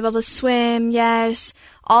 Will I be able to swim? Yes,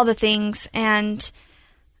 all the things. And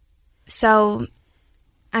so,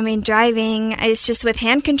 I mean, driving, it's just with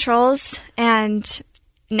hand controls, and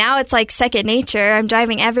now it's like second nature. I'm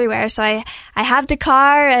driving everywhere. So I have the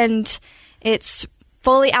car and it's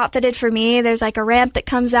fully outfitted for me. There's like a ramp that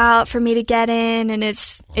comes out for me to get in, and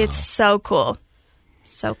it's so cool.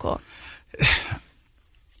 So cool.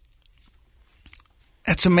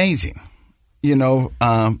 That's amazing. You know,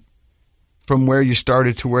 from where you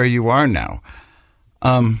started to where you are now.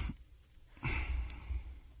 What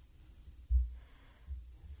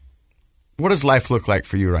does life look like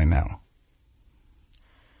for you right now?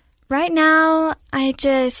 Right now, I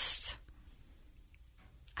just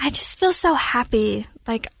feel so happy,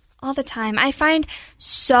 like, all the time. I find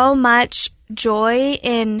so much joy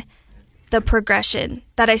in the progression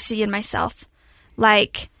that I see in myself.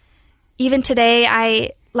 Like, even today,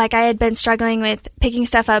 I had been struggling with picking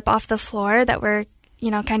stuff up off the floor that were,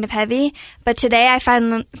 kind of heavy. But today, I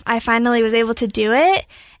finally was able to do it.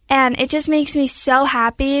 And it just makes me so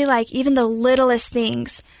happy, like, even the littlest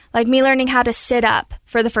things. Like me learning how to sit up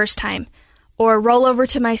for the first time or roll over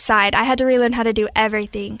to my side. I had to relearn how to do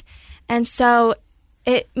everything. And so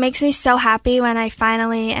it makes me so happy when I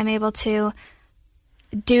finally am able to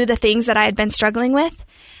do the things that I had been struggling with.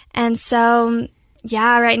 And so,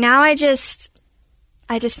 yeah, right now I just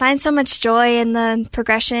find so much joy in the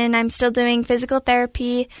progression. I'm still doing physical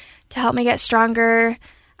therapy to help me get stronger.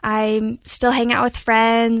 I still hang out with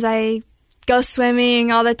friends. I go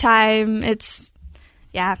swimming all the time. It's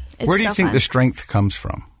Where do you think fun. the strength comes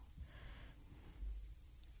from?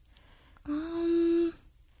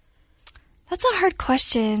 That's a hard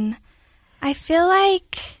question. I feel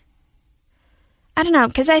like, I don't know,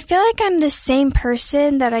 because I feel like I'm the same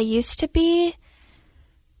person that I used to be,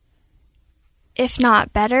 if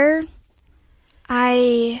not better.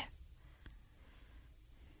 I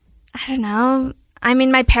don't know. I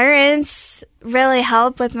mean, my parents really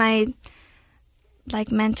help with my,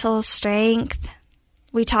 like, mental strength.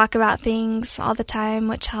 We talk about things all the time,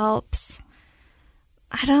 which helps.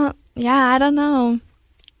 I don't know.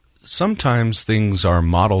 Sometimes things are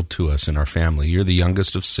modeled to us in our family. You're the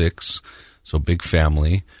youngest of 6, so big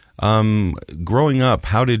family. Growing up,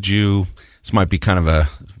 how did you, this might be kind of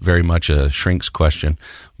very much a shrink's question,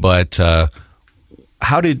 but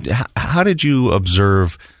how did you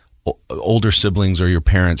observe older siblings or your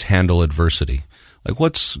parents handle adversity? Like,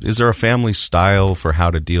 is there a family style for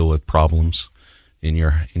how to deal with problems in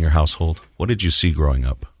your household? What did you see growing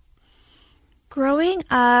up? Growing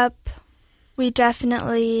up, we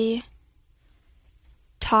definitely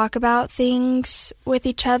talk about things with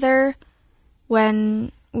each other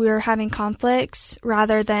when we were having conflicts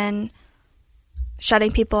rather than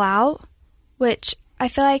shutting people out, which I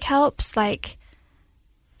feel like helps. Like,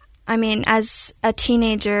 I mean, as a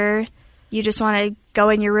teenager, you just want to go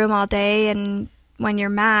in your room all day and when you're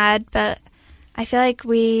mad, but I feel like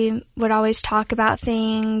we would always talk about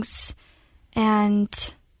things.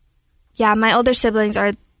 And yeah, my older siblings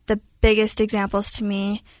are the biggest examples to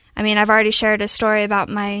me. I mean, I've already shared a story about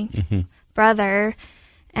my brother,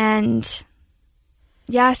 and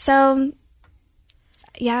yeah, so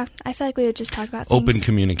yeah, I feel like we would just talk about things. Open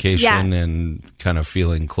communication and kind of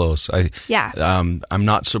feeling close. I'm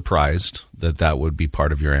not surprised that would be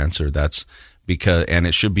part of your answer. That's because, and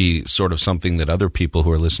it should be sort of something that other people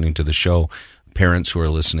who are listening to the show, parents who are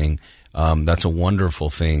listening, that's a wonderful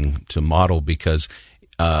thing to model, because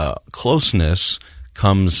closeness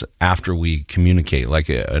comes after we communicate. Like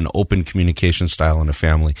an open communication style in a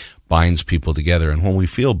family binds people together. And when we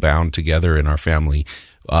feel bound together in our family,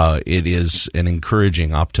 it is an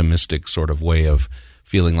encouraging, optimistic sort of way of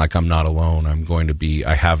feeling like I'm not alone.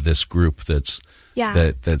 I have this group that's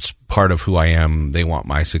part of who I am. They want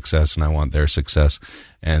my success and I want their success.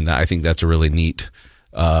 And I think that's a really neat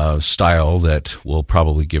style that we'll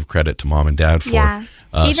probably give credit to mom and dad for. Yeah.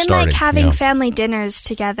 Even starting, like having family dinners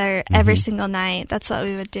together every single night. That's what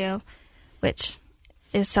we would do, which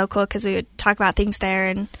is so cool because we would talk about things there,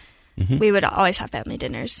 and we would always have family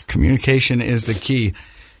dinners. Communication is the key.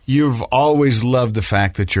 You've always loved the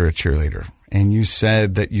fact that you're a cheerleader, and you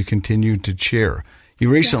said that you continue to cheer. You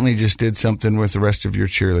recently just did something with the rest of your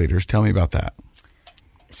cheerleaders. Tell me about that.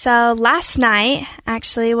 So last night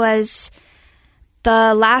actually was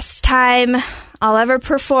the last time I'll ever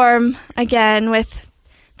perform again with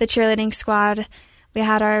the cheerleading squad. We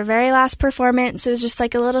had our very last performance. It was just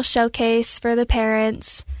like a little showcase for the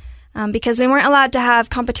parents because we weren't allowed to have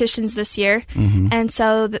competitions this year. And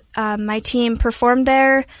so my team performed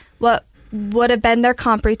what would have been their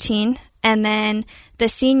comp routine. And then the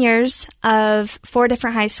seniors of 4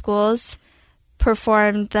 different high schools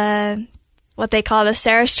performed what they call the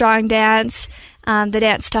Sarah Strong dance, the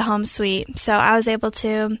dance to Home Sweet. So I was able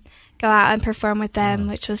to go out and perform with them,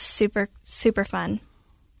 which was super, super fun.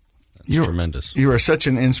 You're tremendous. You are such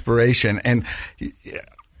an inspiration. And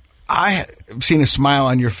I have seen a smile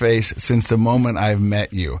on your face since the moment I've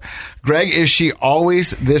met you. Greg, is she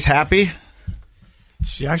always this happy?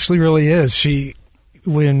 She actually really is.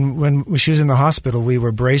 When she was in the hospital, we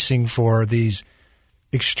were bracing for these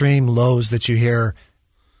extreme lows that you hear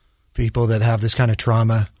people that have this kind of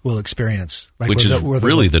trauma will experience. Like which is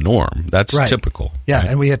really the norm. That's typical. Yeah, right?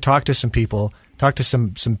 And we had talked to some people,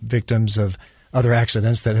 some victims of other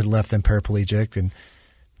accidents that had left them paraplegic,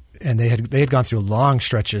 and they had gone through long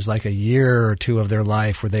stretches, like a year or two of their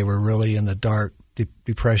life, where they were really in the dark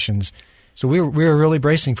depressions. So we were really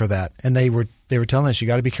bracing for that, and they were telling us, you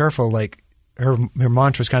got to be careful. Like her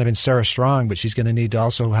mantra's kind of been Sarah Strong, but she's going to need to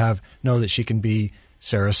also know that she can be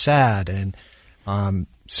Sarah Sad and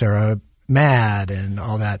Sarah Mad and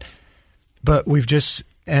all that. But we've just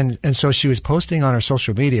and so she was posting on her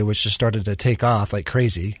social media, which just started to take off like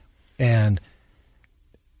crazy, and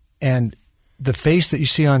the face that you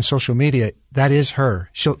see on social media, that is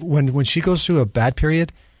her. When she goes through a bad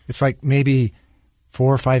period, it's like maybe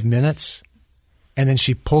 4 or 5 minutes, and then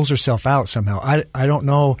she pulls herself out somehow. I don't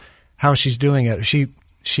know how she's doing it. She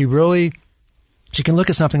can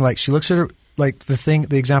look at something like, she looks at her, like the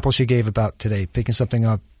example she gave about today, picking something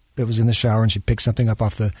up that was in the shower, and she picked something up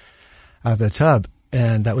out of the tub,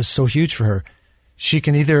 and that was so huge for her. She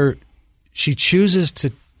chooses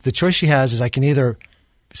to, the choice she has is, I can either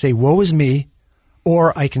say, woe is me,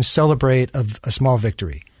 or I can celebrate a small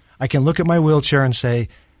victory. I can look at my wheelchair and say,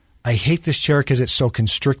 I hate this chair because it's so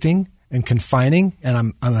constricting and confining,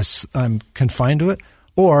 and I'm confined to it.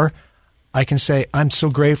 Or I can say, I'm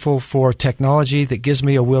so grateful for technology that gives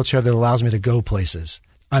me a wheelchair that allows me to go places.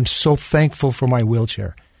 I'm so thankful for my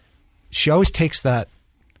wheelchair. She always takes that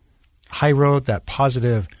high road, that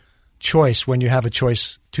positive choice when you have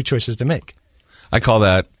two choices to make. I call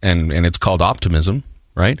that, and it's called optimism,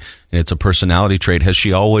 right? And it's a personality trait. Has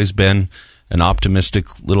she always been an optimistic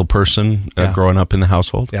little person growing up in the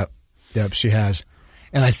household? Yep, she has.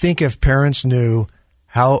 And I think if parents knew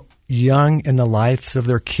how young in the lives of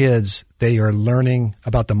their kids they are learning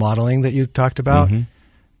about the modeling that you talked about,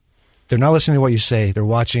 they're not listening to what you say, they're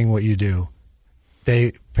watching what you do.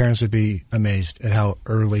 Parents would be amazed at how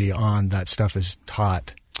early on that stuff is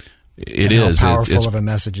taught. It is how powerful of a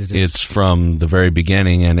message it is. It's from the very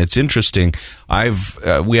beginning, and it's interesting.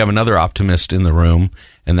 We have another optimist in the room,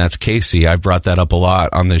 and that's Casey. I've brought that up a lot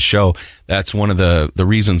on this show. That's one of the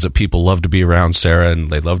reasons that people love to be around Sarah, and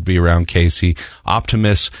they love to be around Casey.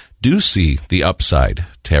 Optimists do see the upside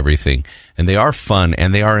to everything, and they are fun,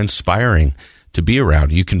 and they are inspiring to be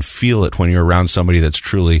around. You can feel it when you're around somebody that's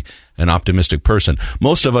truly an optimistic person.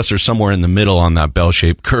 Most of us are somewhere in the middle on that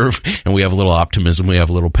bell-shaped curve, and we have a little optimism, we have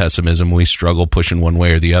a little pessimism, we struggle pushing one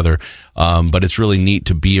way or the other. But it's really neat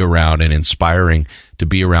to be around and inspiring to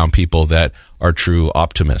be around people that are true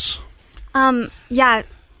optimists. Yeah,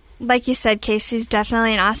 like you said, Casey's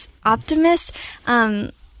definitely an optimist.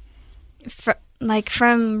 From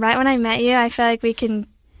right when I met you, I feel like we can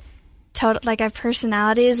our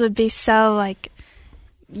personalities would be so like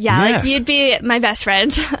you'd be my best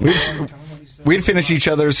friend. We'd finish each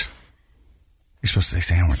other's. You're supposed to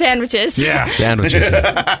say sandwiches. Yeah, sandwiches.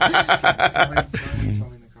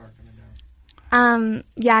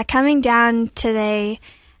 Coming down today,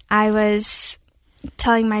 I was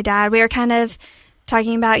telling my dad, we were kind of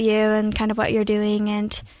talking about you and kind of what you're doing,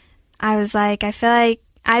 and I was like, I feel like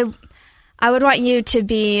I would want you to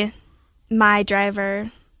be my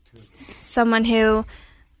driver, someone who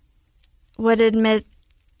would admit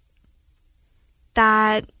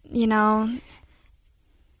that,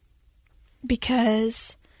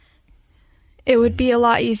 because it would be a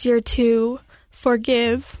lot easier to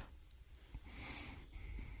forgive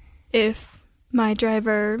if my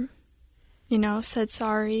driver, said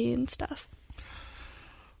sorry and stuff.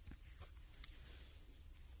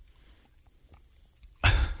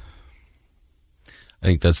 I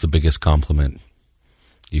think that's the biggest compliment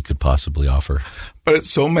you could possibly offer. But it's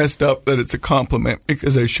so messed up that it's a compliment,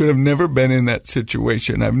 because I should have never been in that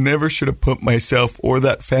situation. I never should have put myself or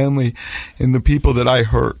that family and the people that I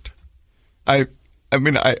hurt. I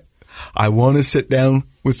want to sit down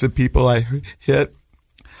with the people I hit.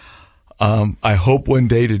 I hope one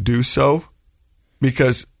day to do so,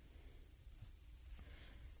 because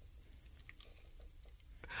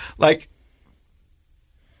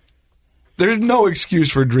there's no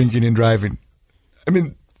excuse for drinking and driving.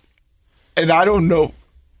 And I don't know.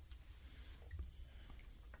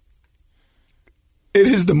 It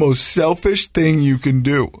is the most selfish thing you can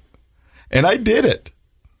do. And I did it.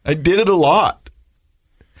 I did it a lot.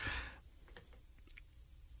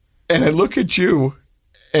 And I look at you,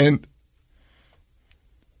 and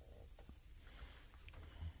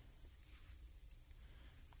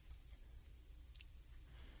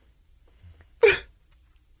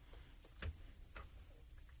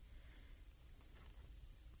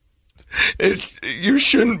you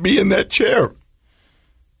shouldn't be in that chair.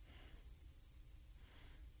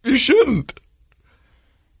 You shouldn't.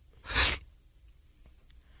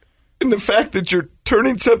 And the fact that you're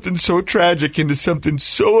turning something so tragic into something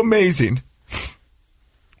so amazing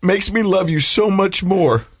makes me love you so much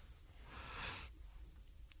more.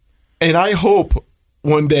 And I hope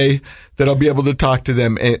one day that I'll be able to talk to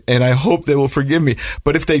them, and I hope they will forgive me.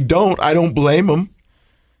 But if they don't, I don't blame them.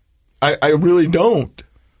 I really don't.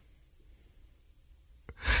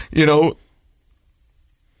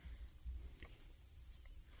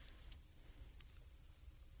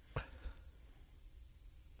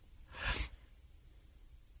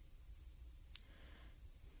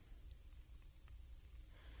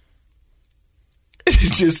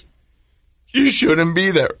 It's just, you shouldn't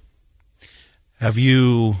be there. Have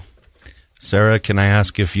you, Sarah, can I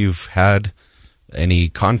ask if you've had any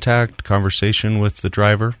conversation with the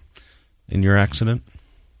driver in your accident?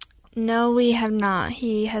 No, we have not.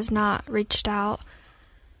 He has not reached out.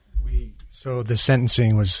 So the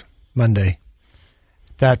sentencing was Monday.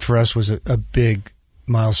 That for us was a big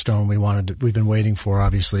milestone we've been waiting for,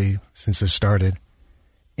 obviously, since this started.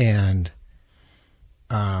 And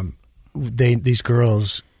these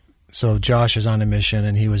girls, so Josh is on a mission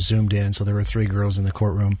and he was zoomed in, so there were 3 girls in the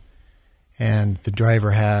courtroom. And the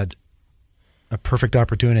driver had a perfect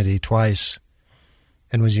opportunity twice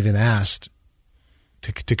and was even asked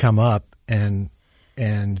to come up and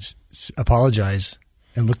apologize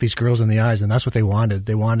and look these girls in the eyes, and that's what they wanted.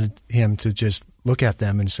 They wanted him to just look at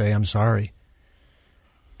them and say, "I'm sorry."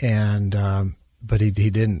 And but he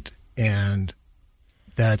didn't, and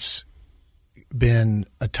that's been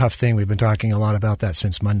a tough thing. We've been talking a lot about that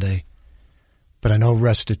since Monday. But I know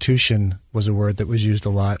restitution was a word that was used a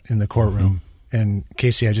lot in the courtroom. Mm-hmm. And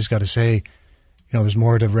Casey, I just got to say, there's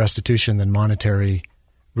more to restitution than monetary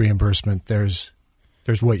reimbursement. There's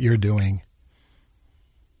what you're doing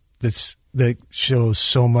that shows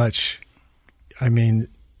so much.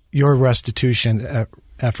 Your restitution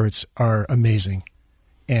efforts are amazing.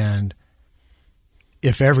 And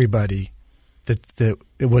if everybody that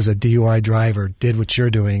it was a DUI driver did what you're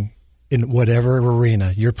doing in whatever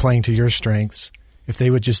arena, you're playing to your strengths, if they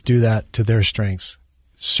would just do that to their strengths,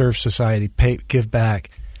 serve society, give back,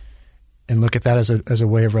 and look at that as a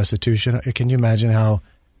way of restitution, can you imagine how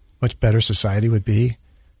much better society would be?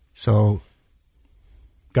 So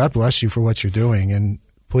God bless you for what you're doing. And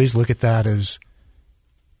please look at that as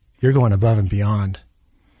you're going above and beyond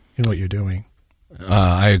in what you're doing.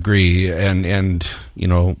 I agree. And, you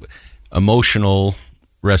know, emotional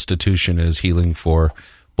restitution is healing for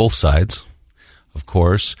both sides, of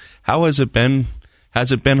course. How has it been?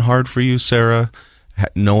 Has it been hard for you, Sarah,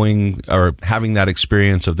 knowing or having that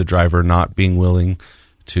experience of the driver not being willing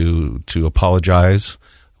to apologize?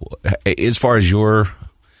 As far as your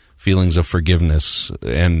feelings of forgiveness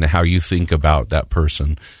and how you think about that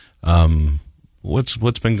person,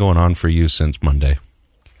 what's been going on for you since Monday?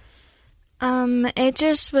 It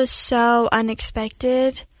just was so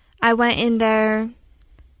unexpected. I went in there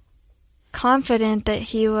confident that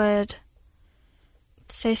he would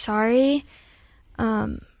say sorry.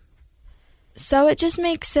 So it just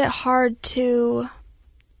makes it hard to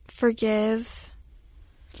forgive.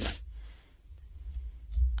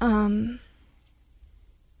 I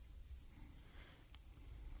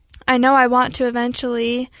know I want to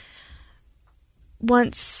eventually,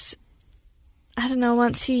 once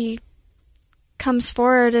he comes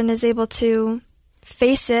forward and is able to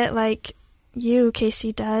face it like you,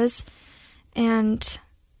 Casey, does.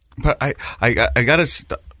 But I gotta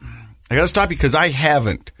stop because I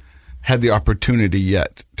haven't had the opportunity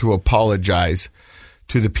yet to apologize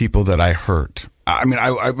to the people that I hurt. I mean,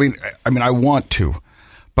 I want to,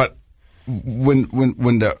 but when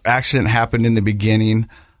the accident happened in the beginning,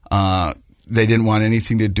 they didn't want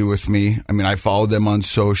anything to do with me. I mean, I followed them on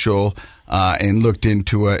social and looked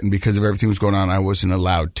into it, and because of everything that was going on, I wasn't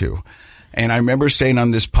allowed to. And I remember saying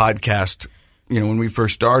on this podcast, you know, when we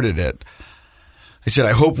first started it, I said,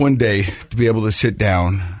 I hope one day to be able to sit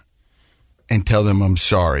down and tell them I'm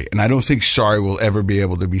sorry. And I don't think sorry will ever be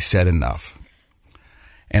able to be said enough.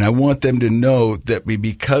 And I want them to know that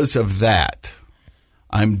because of that,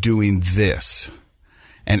 I'm doing this.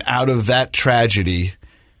 And out of that tragedy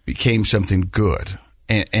became something good.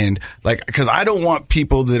 And like, because I don't want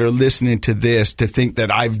people that are listening to this to think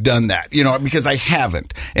that I've done that, you know, because I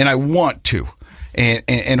haven't, and I want to.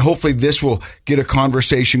 And hopefully this will get a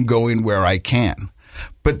conversation going where I can.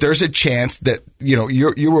 But there's a chance that, you know,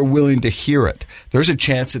 you were willing to hear it. There's a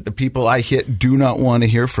chance that the people I hit do not want to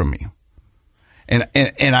hear from me. And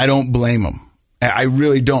I don't blame them. I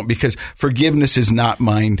really don't, because forgiveness is not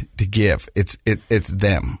mine to give. It's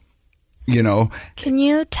them, you know. Can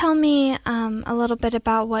you tell me a little bit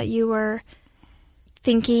about what you were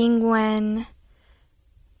thinking when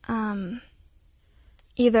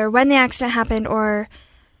either when the accident happened or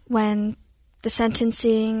when the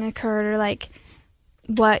sentencing occurred, or like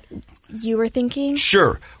what you were thinking?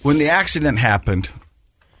 Sure. When the accident happened,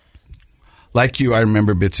 like you, I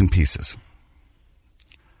remember bits and pieces.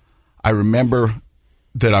 I remember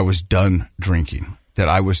that I was done drinking, that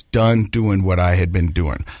I was done doing what I had been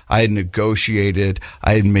doing. I had negotiated,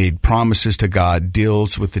 I had made promises to God,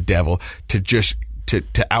 deals with the devil to just to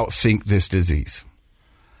outthink this disease.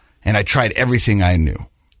 And I tried everything I knew.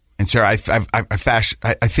 And Sarah, I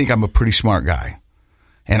think I'm a pretty smart guy.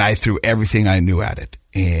 And I threw everything I knew at it.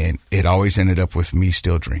 And it always ended up with me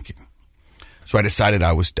still drinking. So I decided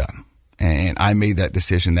I was done. And I made that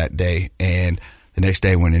decision that day. And the next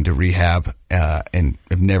day I went into rehab and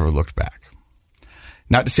have never looked back.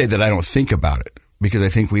 Not to say that I don't think about it, because I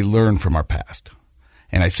think we learn from our past.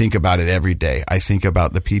 And I think about it every day. I think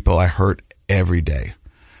about the people I hurt every day,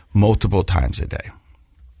 multiple times a day.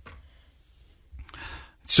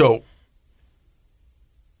 So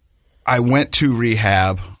I went to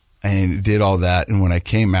rehab and did all that. And when I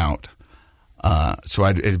came out,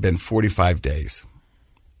 it had been 45 days.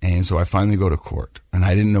 And so I finally go to court, and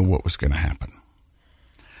I didn't know what was going to happen.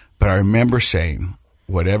 But I remember saying,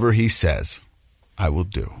 whatever he says, I will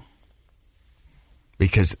do.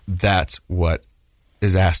 Because that's what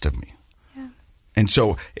is asked of me. Yeah. And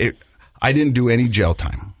so I didn't do any jail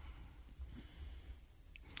time.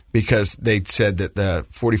 Because they said that the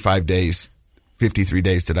 45 days, 53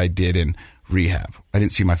 days that I did in rehab, I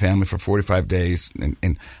didn't see my family for 45 days.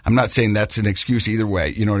 And I'm not saying that's an excuse either way.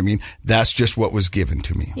 You know what I mean? That's just what was given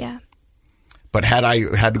to me. Yeah. But had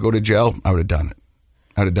I had to go to jail, I would have done it.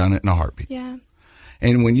 I would have done it in a heartbeat. Yeah.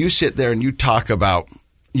 And when you sit there and you talk about,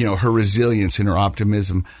 you know, her resilience and her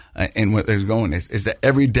optimism and what there's going is that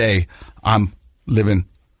every day I'm living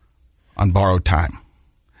on borrowed time.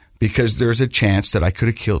 Because there's a chance that I could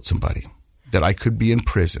have killed somebody, that I could be in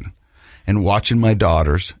prison and watching my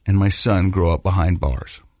daughters and my son grow up behind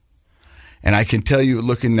bars. And I can tell you,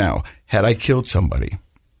 looking now, had I killed somebody,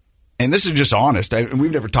 and this is just honest,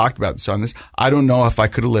 we've never talked about this on this, I don't know if I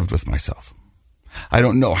could have lived with myself. I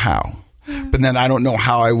don't know how. Yeah. But then I don't know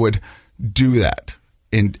how I would do that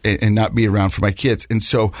and not be around for my kids. And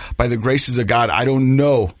so by the graces of God, I don't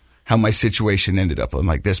know how my situation ended up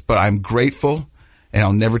like this, but I'm grateful and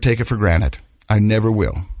I'll never take it for granted. I never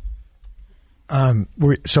will.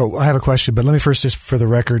 So I have a question, but let me first, just for the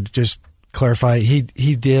record, just clarify. He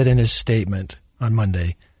did in his statement on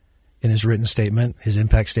Monday, in his written statement, his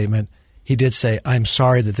impact statement, he did say, "I'm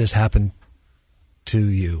sorry that this happened to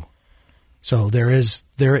you." So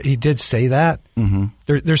he did say that. Mm-hmm.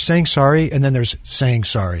 There's saying sorry, and then there's saying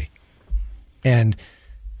sorry, and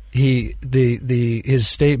his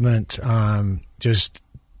statement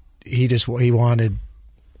he wanted.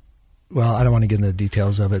 Well, I don't want to get into the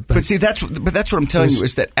details of it, but see, that's what I'm telling you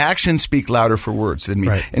is that actions speak louder for words than me.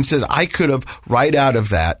 Right. And said I could have right out of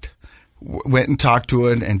that went and talked to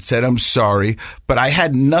it and said I'm sorry, but I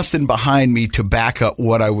had nothing behind me to back up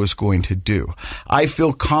what I was going to do. I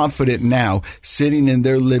feel confident now sitting in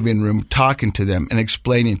their living room talking to them and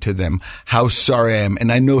explaining to them how sorry I am,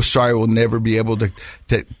 and I know sorry will never be able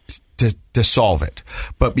to solve it.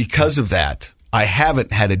 But because of that, I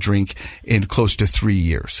haven't had a drink in close to 3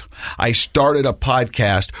 years. I started a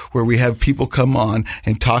podcast where we have people come on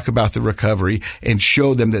and talk about the recovery and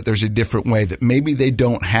show them that there's a different way, that maybe they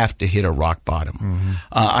don't have to hit a rock bottom.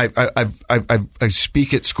 Mm-hmm. I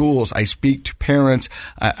speak at schools. I speak to parents.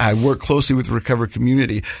 I work closely with the recovery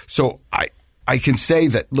community. So I can say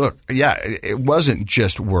that, look, yeah, it wasn't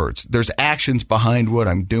just words. There's actions behind what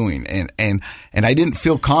I'm doing. And I didn't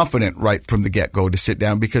feel confident right from the get-go to sit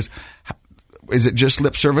down because – is it just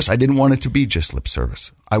lip service? I didn't want it to be just lip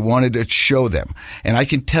service. I wanted to show them. And I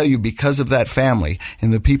can tell you, because of that family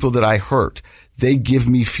and the people that I hurt, they give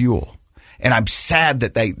me fuel. And I'm sad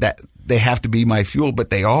that they have to be my fuel,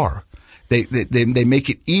 but they are. They make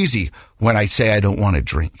it easy when I say I don't want to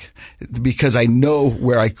drink, because I know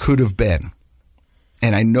where I could have been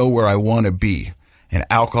and I know where I want to be, and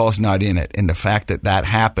alcohol's not in it. And the fact that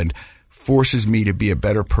happened forces me to be a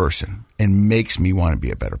better person and makes me want to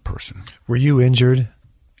be a better person. Were you injured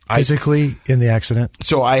physically in the accident?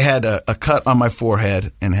 So I had a cut on my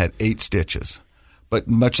forehead and had 8 stitches. But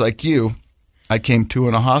much like you, I came to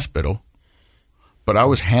in a hospital, but I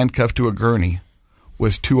was handcuffed to a gurney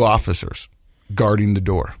with 2 officers guarding the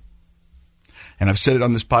door. And I've said it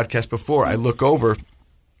on this podcast before. I look over,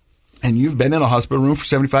 and you've been in a hospital room for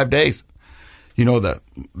 75 days. You know,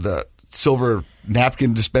 the silver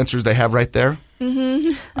napkin dispensers they have right there?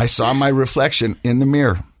 Mm-hmm. I saw my reflection in the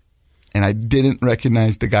mirror, and I didn't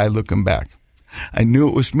recognize the guy looking back. I knew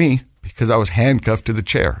it was me because I was handcuffed to the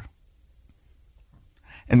chair.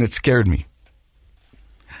 And it scared me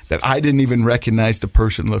that I didn't even recognize the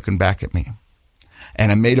person looking back at me.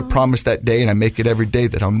 And I made a promise that day, and I make it every day,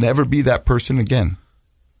 that I'll never be that person again.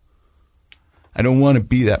 I don't want to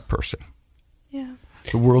be that person. Yeah.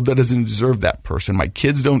 The world doesn't deserve that person. My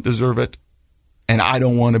kids don't deserve it, and I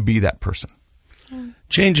don't want to be that person.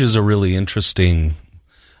 Change is a really interesting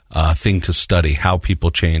thing to study, how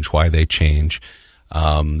people change, why they change.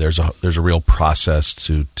 There's a real process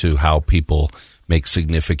to how people make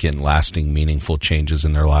significant, lasting, meaningful changes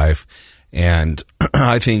in their life. And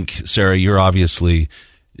I think, Sarah, you're obviously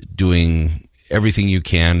doing everything you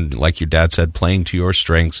can, like your dad said, playing to your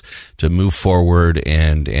strengths to move forward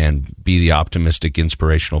and be the optimistic,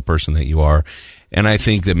 inspirational person that you are. And I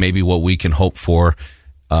think that maybe what we can hope for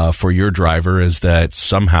your driver is that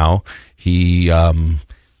somehow he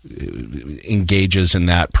engages in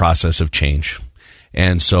that process of change.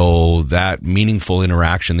 And so that meaningful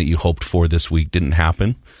interaction that you hoped for this week didn't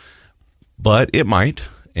happen, but it might.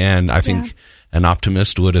 And I think an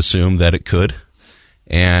optimist would assume that it could.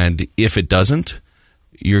 And if it doesn't,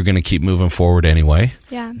 you're going to keep moving forward anyway.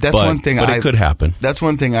 Yeah. That's one thing. But it could happen. That's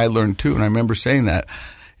one thing I learned too, and I remember saying that,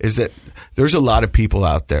 is that there's a lot of people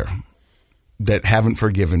out there that haven't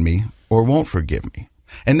forgiven me or won't forgive me.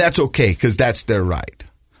 And that's okay, because that's their right.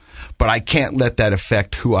 But I can't let that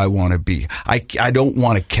affect who I want to be. I don't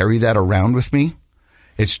want to carry that around with me.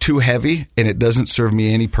 It's too heavy, and it doesn't serve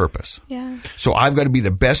me any purpose. Yeah. So I've got to be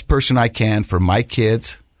the best person I can for my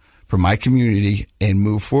kids, for my community, and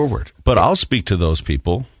move forward. But I'll speak to those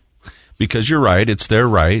people, because you're right. It's their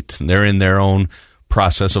right. They're in their own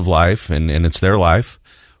process of life, and it's their life.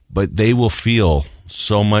 But they will feel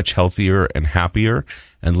so much healthier and happier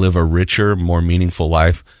and live a richer, more meaningful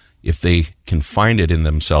life if they can find it in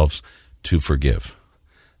themselves to forgive.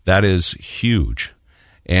 That is huge.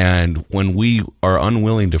 And when we are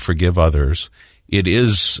unwilling to forgive others, it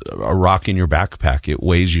is a rock in your backpack. It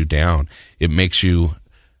weighs you down. It makes you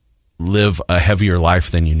live a heavier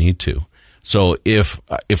life than you need to. So if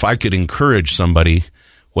I could encourage somebody,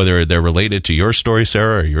 whether they're related to your story,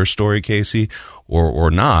 Sarah, or your story, Casey,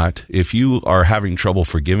 or not, if you are having trouble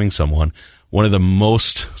forgiving someone, one of the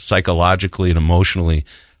most psychologically and emotionally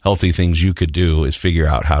healthy things you could do is figure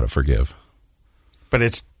out how to forgive. But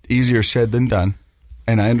it's easier said than done.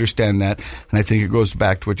 And I understand that. And I think it goes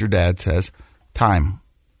back to what your dad says, time.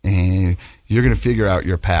 And you're going to figure out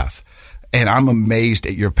your path. And I'm amazed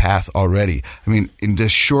at your path already. I mean, in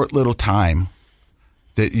this short little time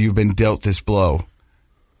that you've been dealt this blow,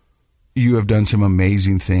 you have done some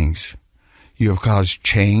amazing things. You have caused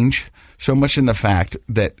change, so much in the fact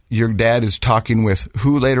that your dad is talking with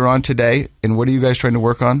who later on today, and what are you guys trying to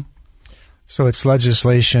work on? So it's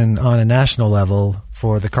legislation on a national level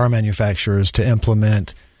for the car manufacturers to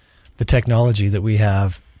implement the technology that we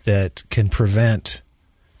have that can prevent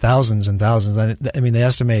thousands and thousands. I mean, they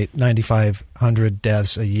estimate 9,500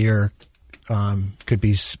 deaths a year could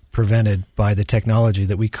be prevented by the technology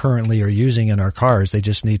that we currently are using in our cars. They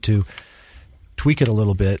just need to tweak it a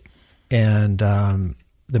little bit. And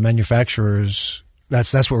the manufacturers,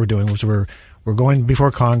 that's what we're doing. We're going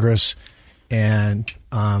before Congress and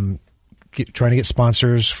trying to get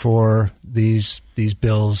sponsors for these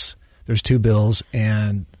bills. There's 2 bills,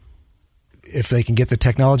 and if they can get the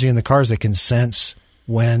technology in the cars that can sense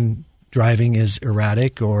when driving is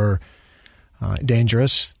erratic or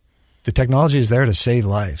dangerous, the technology is there to save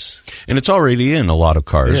lives. And it's already in a lot of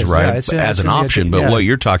cars, right? Yeah, as an option. But what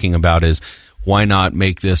you're talking about is why not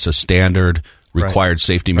make this a standard required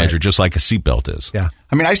safety measure, just like a seatbelt is? Yeah.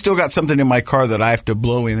 I mean, I still got something in my car that I have to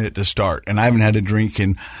blow in it to start, and I haven't had a drink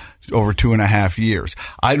in over 2.5 years.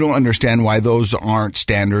 I don't understand why those aren't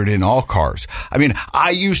standard in all cars. I mean,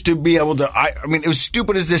 I used to be able to, I mean, as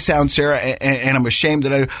stupid as this sounds, Sarah, and I'm ashamed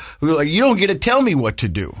that you don't get to tell me what to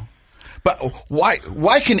do. But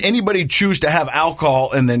why can anybody choose to have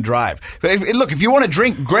alcohol and then drive? Look, if you want to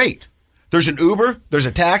drink, great. There's an Uber, there's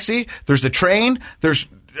a taxi, there's the train, there's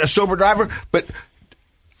a sober driver. But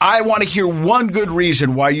I want to hear one good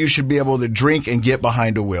reason why you should be able to drink and get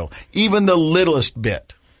behind a wheel, even the littlest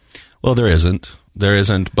bit. Well, there isn't.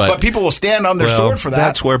 But people will stand on their sword for that.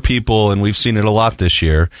 That's where people, and we've seen it a lot this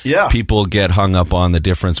year, people get hung up on the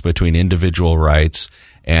difference between individual rights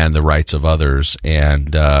and the rights of others.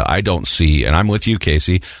 And I don't see, and I'm with you,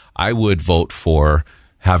 Casey, I would vote for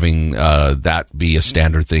having that be a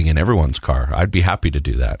standard thing in everyone's car. I'd be happy to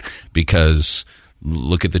do that because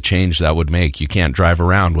look at the change that would make. You can't drive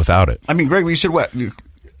around without it. I mean, Greg, you said what?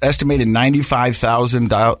 Estimated 95,000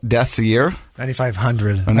 deaths a year?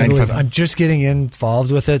 9,500. I'm just getting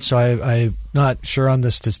involved with it, so I'm not sure on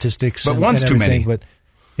the statistics. But one's too many. But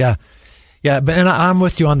yeah. But and I'm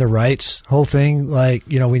with you on the rights whole thing. Like,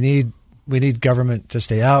 we need government to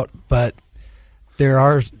stay out, but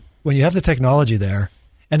when you have the technology there,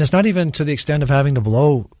 and it's not even to the extent of having to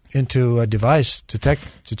blow into a device to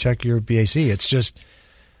check your BAC. It's just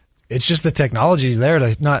the technology is there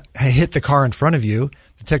to not hit the car in front of you.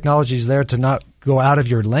 The technology is there to not go out of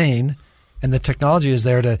your lane, and the technology is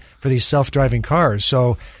there for these self-driving cars.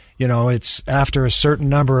 So, it's after a certain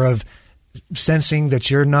number of sensing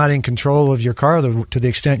that you're not in control of your car to the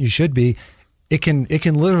extent you should be, it can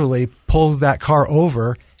literally pull that car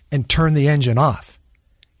over and turn the engine off.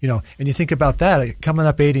 And you think about that coming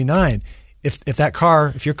up 89. If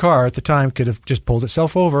your car at the time could have just pulled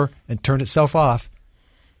itself over and turned itself off.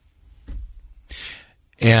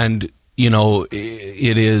 And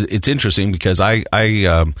it's interesting because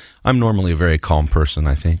I'm normally a very calm person.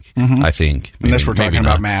 I think. Mm-hmm. I think. Unless we're talking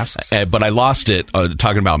about masks. But I lost it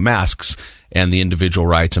talking about masks and the individual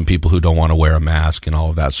rights and people who don't want to wear a mask and all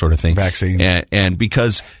of that sort of thing. Vaccines. And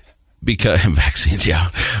because vaccines, yeah,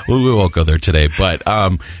 we won't go there today. But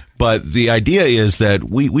the idea is that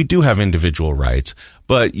we do have individual rights,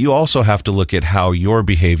 but you also have to look at how your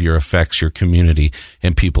behavior affects your community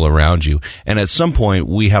and people around you. And at some point,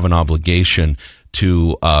 we have an obligation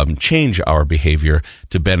to change our behavior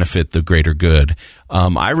to benefit the greater good.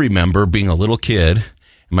 I remember being a little kid.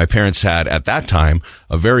 My parents had, at that time,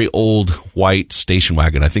 a very old white station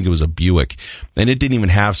wagon. I think it was a Buick. And it didn't even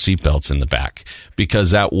have seatbelts in the back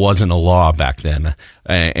because that wasn't a law back then.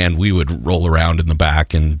 And we would roll around in the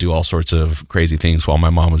back and do all sorts of crazy things while my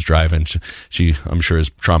mom was driving. She I'm sure, is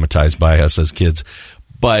traumatized by us as kids.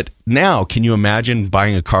 But now, can you imagine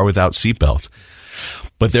buying a car without seatbelts?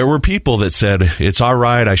 But there were people that said, it's all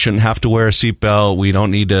right, I shouldn't have to wear a seatbelt. We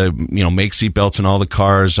don't need to, make seatbelts in all the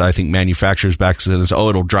cars. I think manufacturers back said,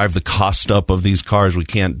 it'll drive the cost up of these cars. We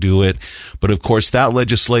can't do it. But of course, that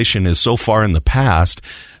legislation is so far in the past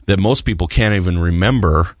that most people can't even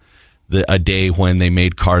remember a day when they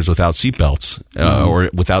made cars without seatbelts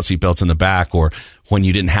or without seatbelts in the back, or when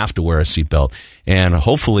you didn't have to wear a seatbelt. And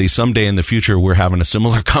hopefully someday in the future, we're having a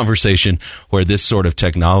similar conversation where this sort of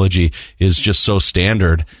technology is just so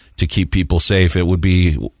standard to keep people safe, it would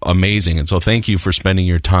be amazing. And so thank you for spending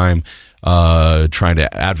your time trying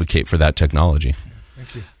to advocate for that technology.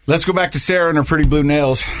 Thank you. Let's go back to Sarah and her pretty blue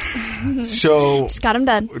nails. So just got them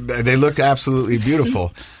done. They look absolutely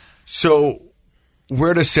beautiful. So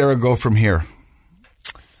where does Sarah go from here?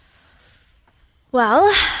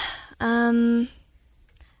 Well, I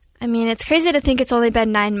mean, it's crazy to think it's only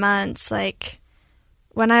been 9 months. Like,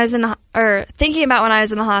 when I was thinking about when I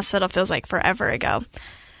was in the hospital feels like forever ago.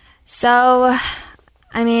 So,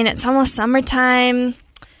 I mean, it's almost summertime.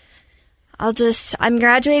 I'm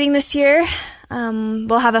graduating this year.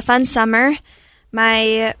 We'll have a fun summer.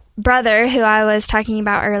 My brother, who I was talking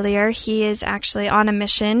about earlier, he is actually on a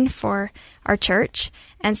mission for our church.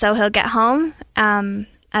 And so he'll get home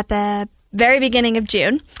at the very beginning of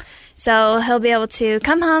June. So he'll be able to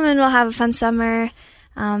come home and we'll have a fun summer.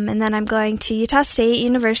 And then I'm going to Utah State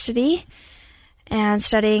University and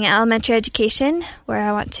studying elementary education, where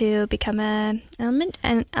I want to become an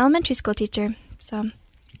elementary school teacher. So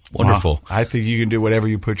wonderful. Wow. I think you can do whatever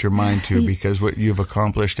you put your mind to, because what you've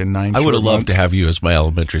accomplished in 9 I would have loved months. to have you as my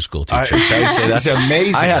elementary school teacher. That's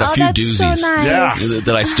amazing. I had a few doozies so nice.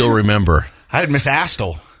 that I still remember. I had Miss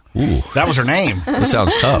Astle. Ooh, that was her name. That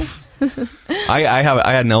sounds tough. I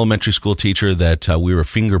had an elementary school teacher that we were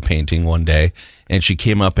finger painting one day, and she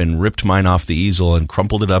came up and ripped mine off the easel and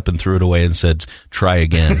crumpled it up and threw it away and said, "Try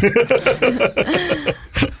again."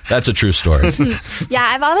 That's a true story. Yeah,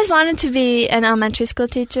 I've always wanted to be an elementary school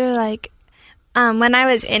teacher. Like, when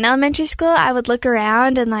I was in elementary school, I would look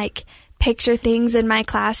around and like picture things in my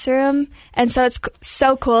classroom, and so it's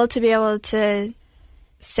so cool to be able to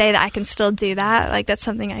say that I can still do that. Like, that's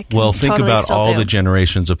something I can think totally about still all do. the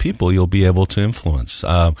generations of people you'll be able to influence.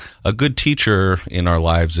 A good teacher in our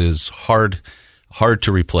lives is hard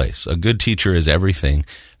to replace. A good teacher is everything.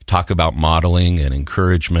 Talk about modeling and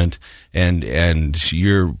encouragement, and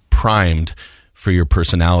you're primed for your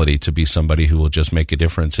personality to be somebody who will just make a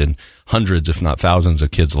difference in hundreds, if not thousands,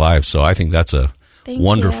 of kids' lives. So I think that's a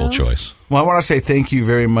wonderful choice. Well, I want to say thank you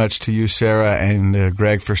very much to you, Sarah, and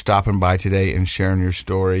Greg, for stopping by today and sharing your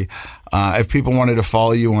story. If people wanted to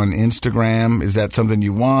follow you on Instagram, is that something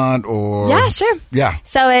you want? Or Yeah, sure. Yeah.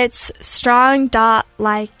 So it's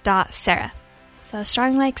strong.like.sarah. So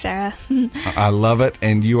strong like Sarah. I love it,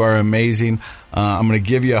 and you are amazing. I'm going to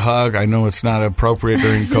give you a hug. I know it's not appropriate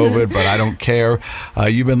during COVID, but I don't care.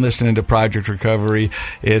 You've been listening to Project Recovery.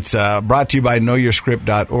 It's brought to you by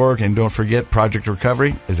KnowYourScript.org, and don't forget, Project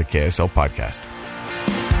Recovery is a KSL podcast.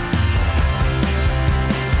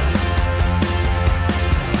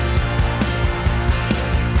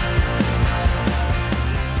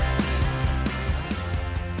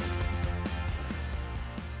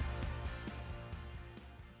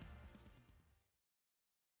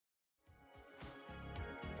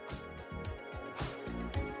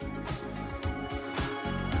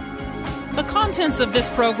 The contents of this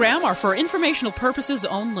program are for informational purposes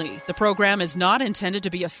only. The program is not intended to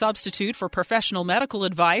be a substitute for professional medical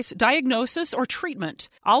advice, diagnosis, or treatment.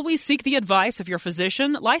 Always seek the advice of your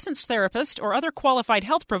physician, licensed therapist, or other qualified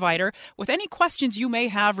health provider with any questions you may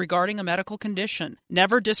have regarding a medical condition.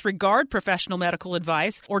 Never disregard professional medical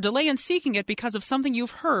advice or delay in seeking it because of something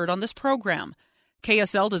you've heard on this program.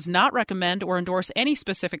 KSL does not recommend or endorse any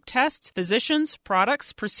specific tests, physicians,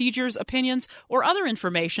 products, procedures, opinions, or other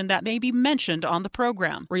information that may be mentioned on the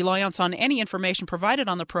program. Reliance on any information provided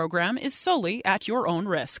on the program is solely at your own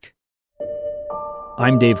risk.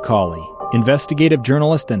 I'm Dave Cawley, investigative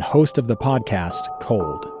journalist and host of the podcast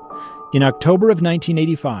Cold. In October of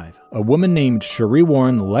 1985, a woman named Cherie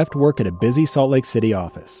Warren left work at a busy Salt Lake City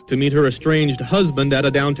office to meet her estranged husband at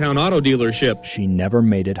a downtown auto dealership. She never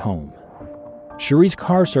made it home. Cherie's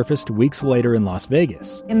car surfaced weeks later in Las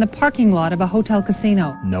Vegas. In the parking lot of a hotel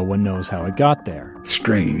casino. No one knows how it got there.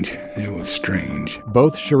 Strange. It was strange.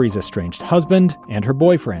 Both Cherie's estranged husband and her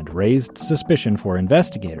boyfriend raised suspicion for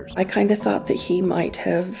investigators. I kind of thought that he might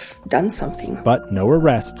have done something. But no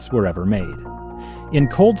arrests were ever made. In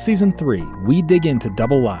Cold Season 3, we dig into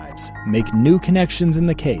double lives, make new connections in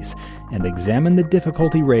the case, and examine the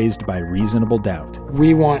difficulty raised by reasonable doubt.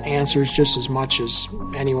 We want answers just as much as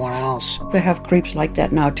anyone else. They have creeps like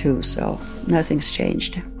that now too, so nothing's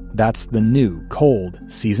changed. That's the new Cold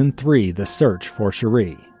Season 3, The Search for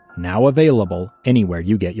Cherie. Now available anywhere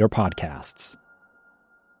you get your podcasts.